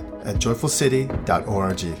website at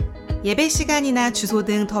joyfulcity.org. 예배 시간이나 주소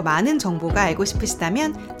등 더 많은 정보가 알고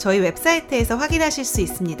싶으시다면 저희 웹사이트에서 확인하실 수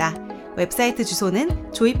있습니다. 웹사이트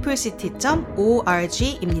주소는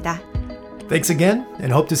joyfulcity.org입니다. Thanks again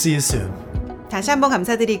and hope to see you soon. 다시 한번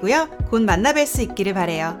감사드리고요. 곧 만나 뵐 수 있기를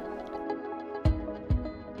바라요.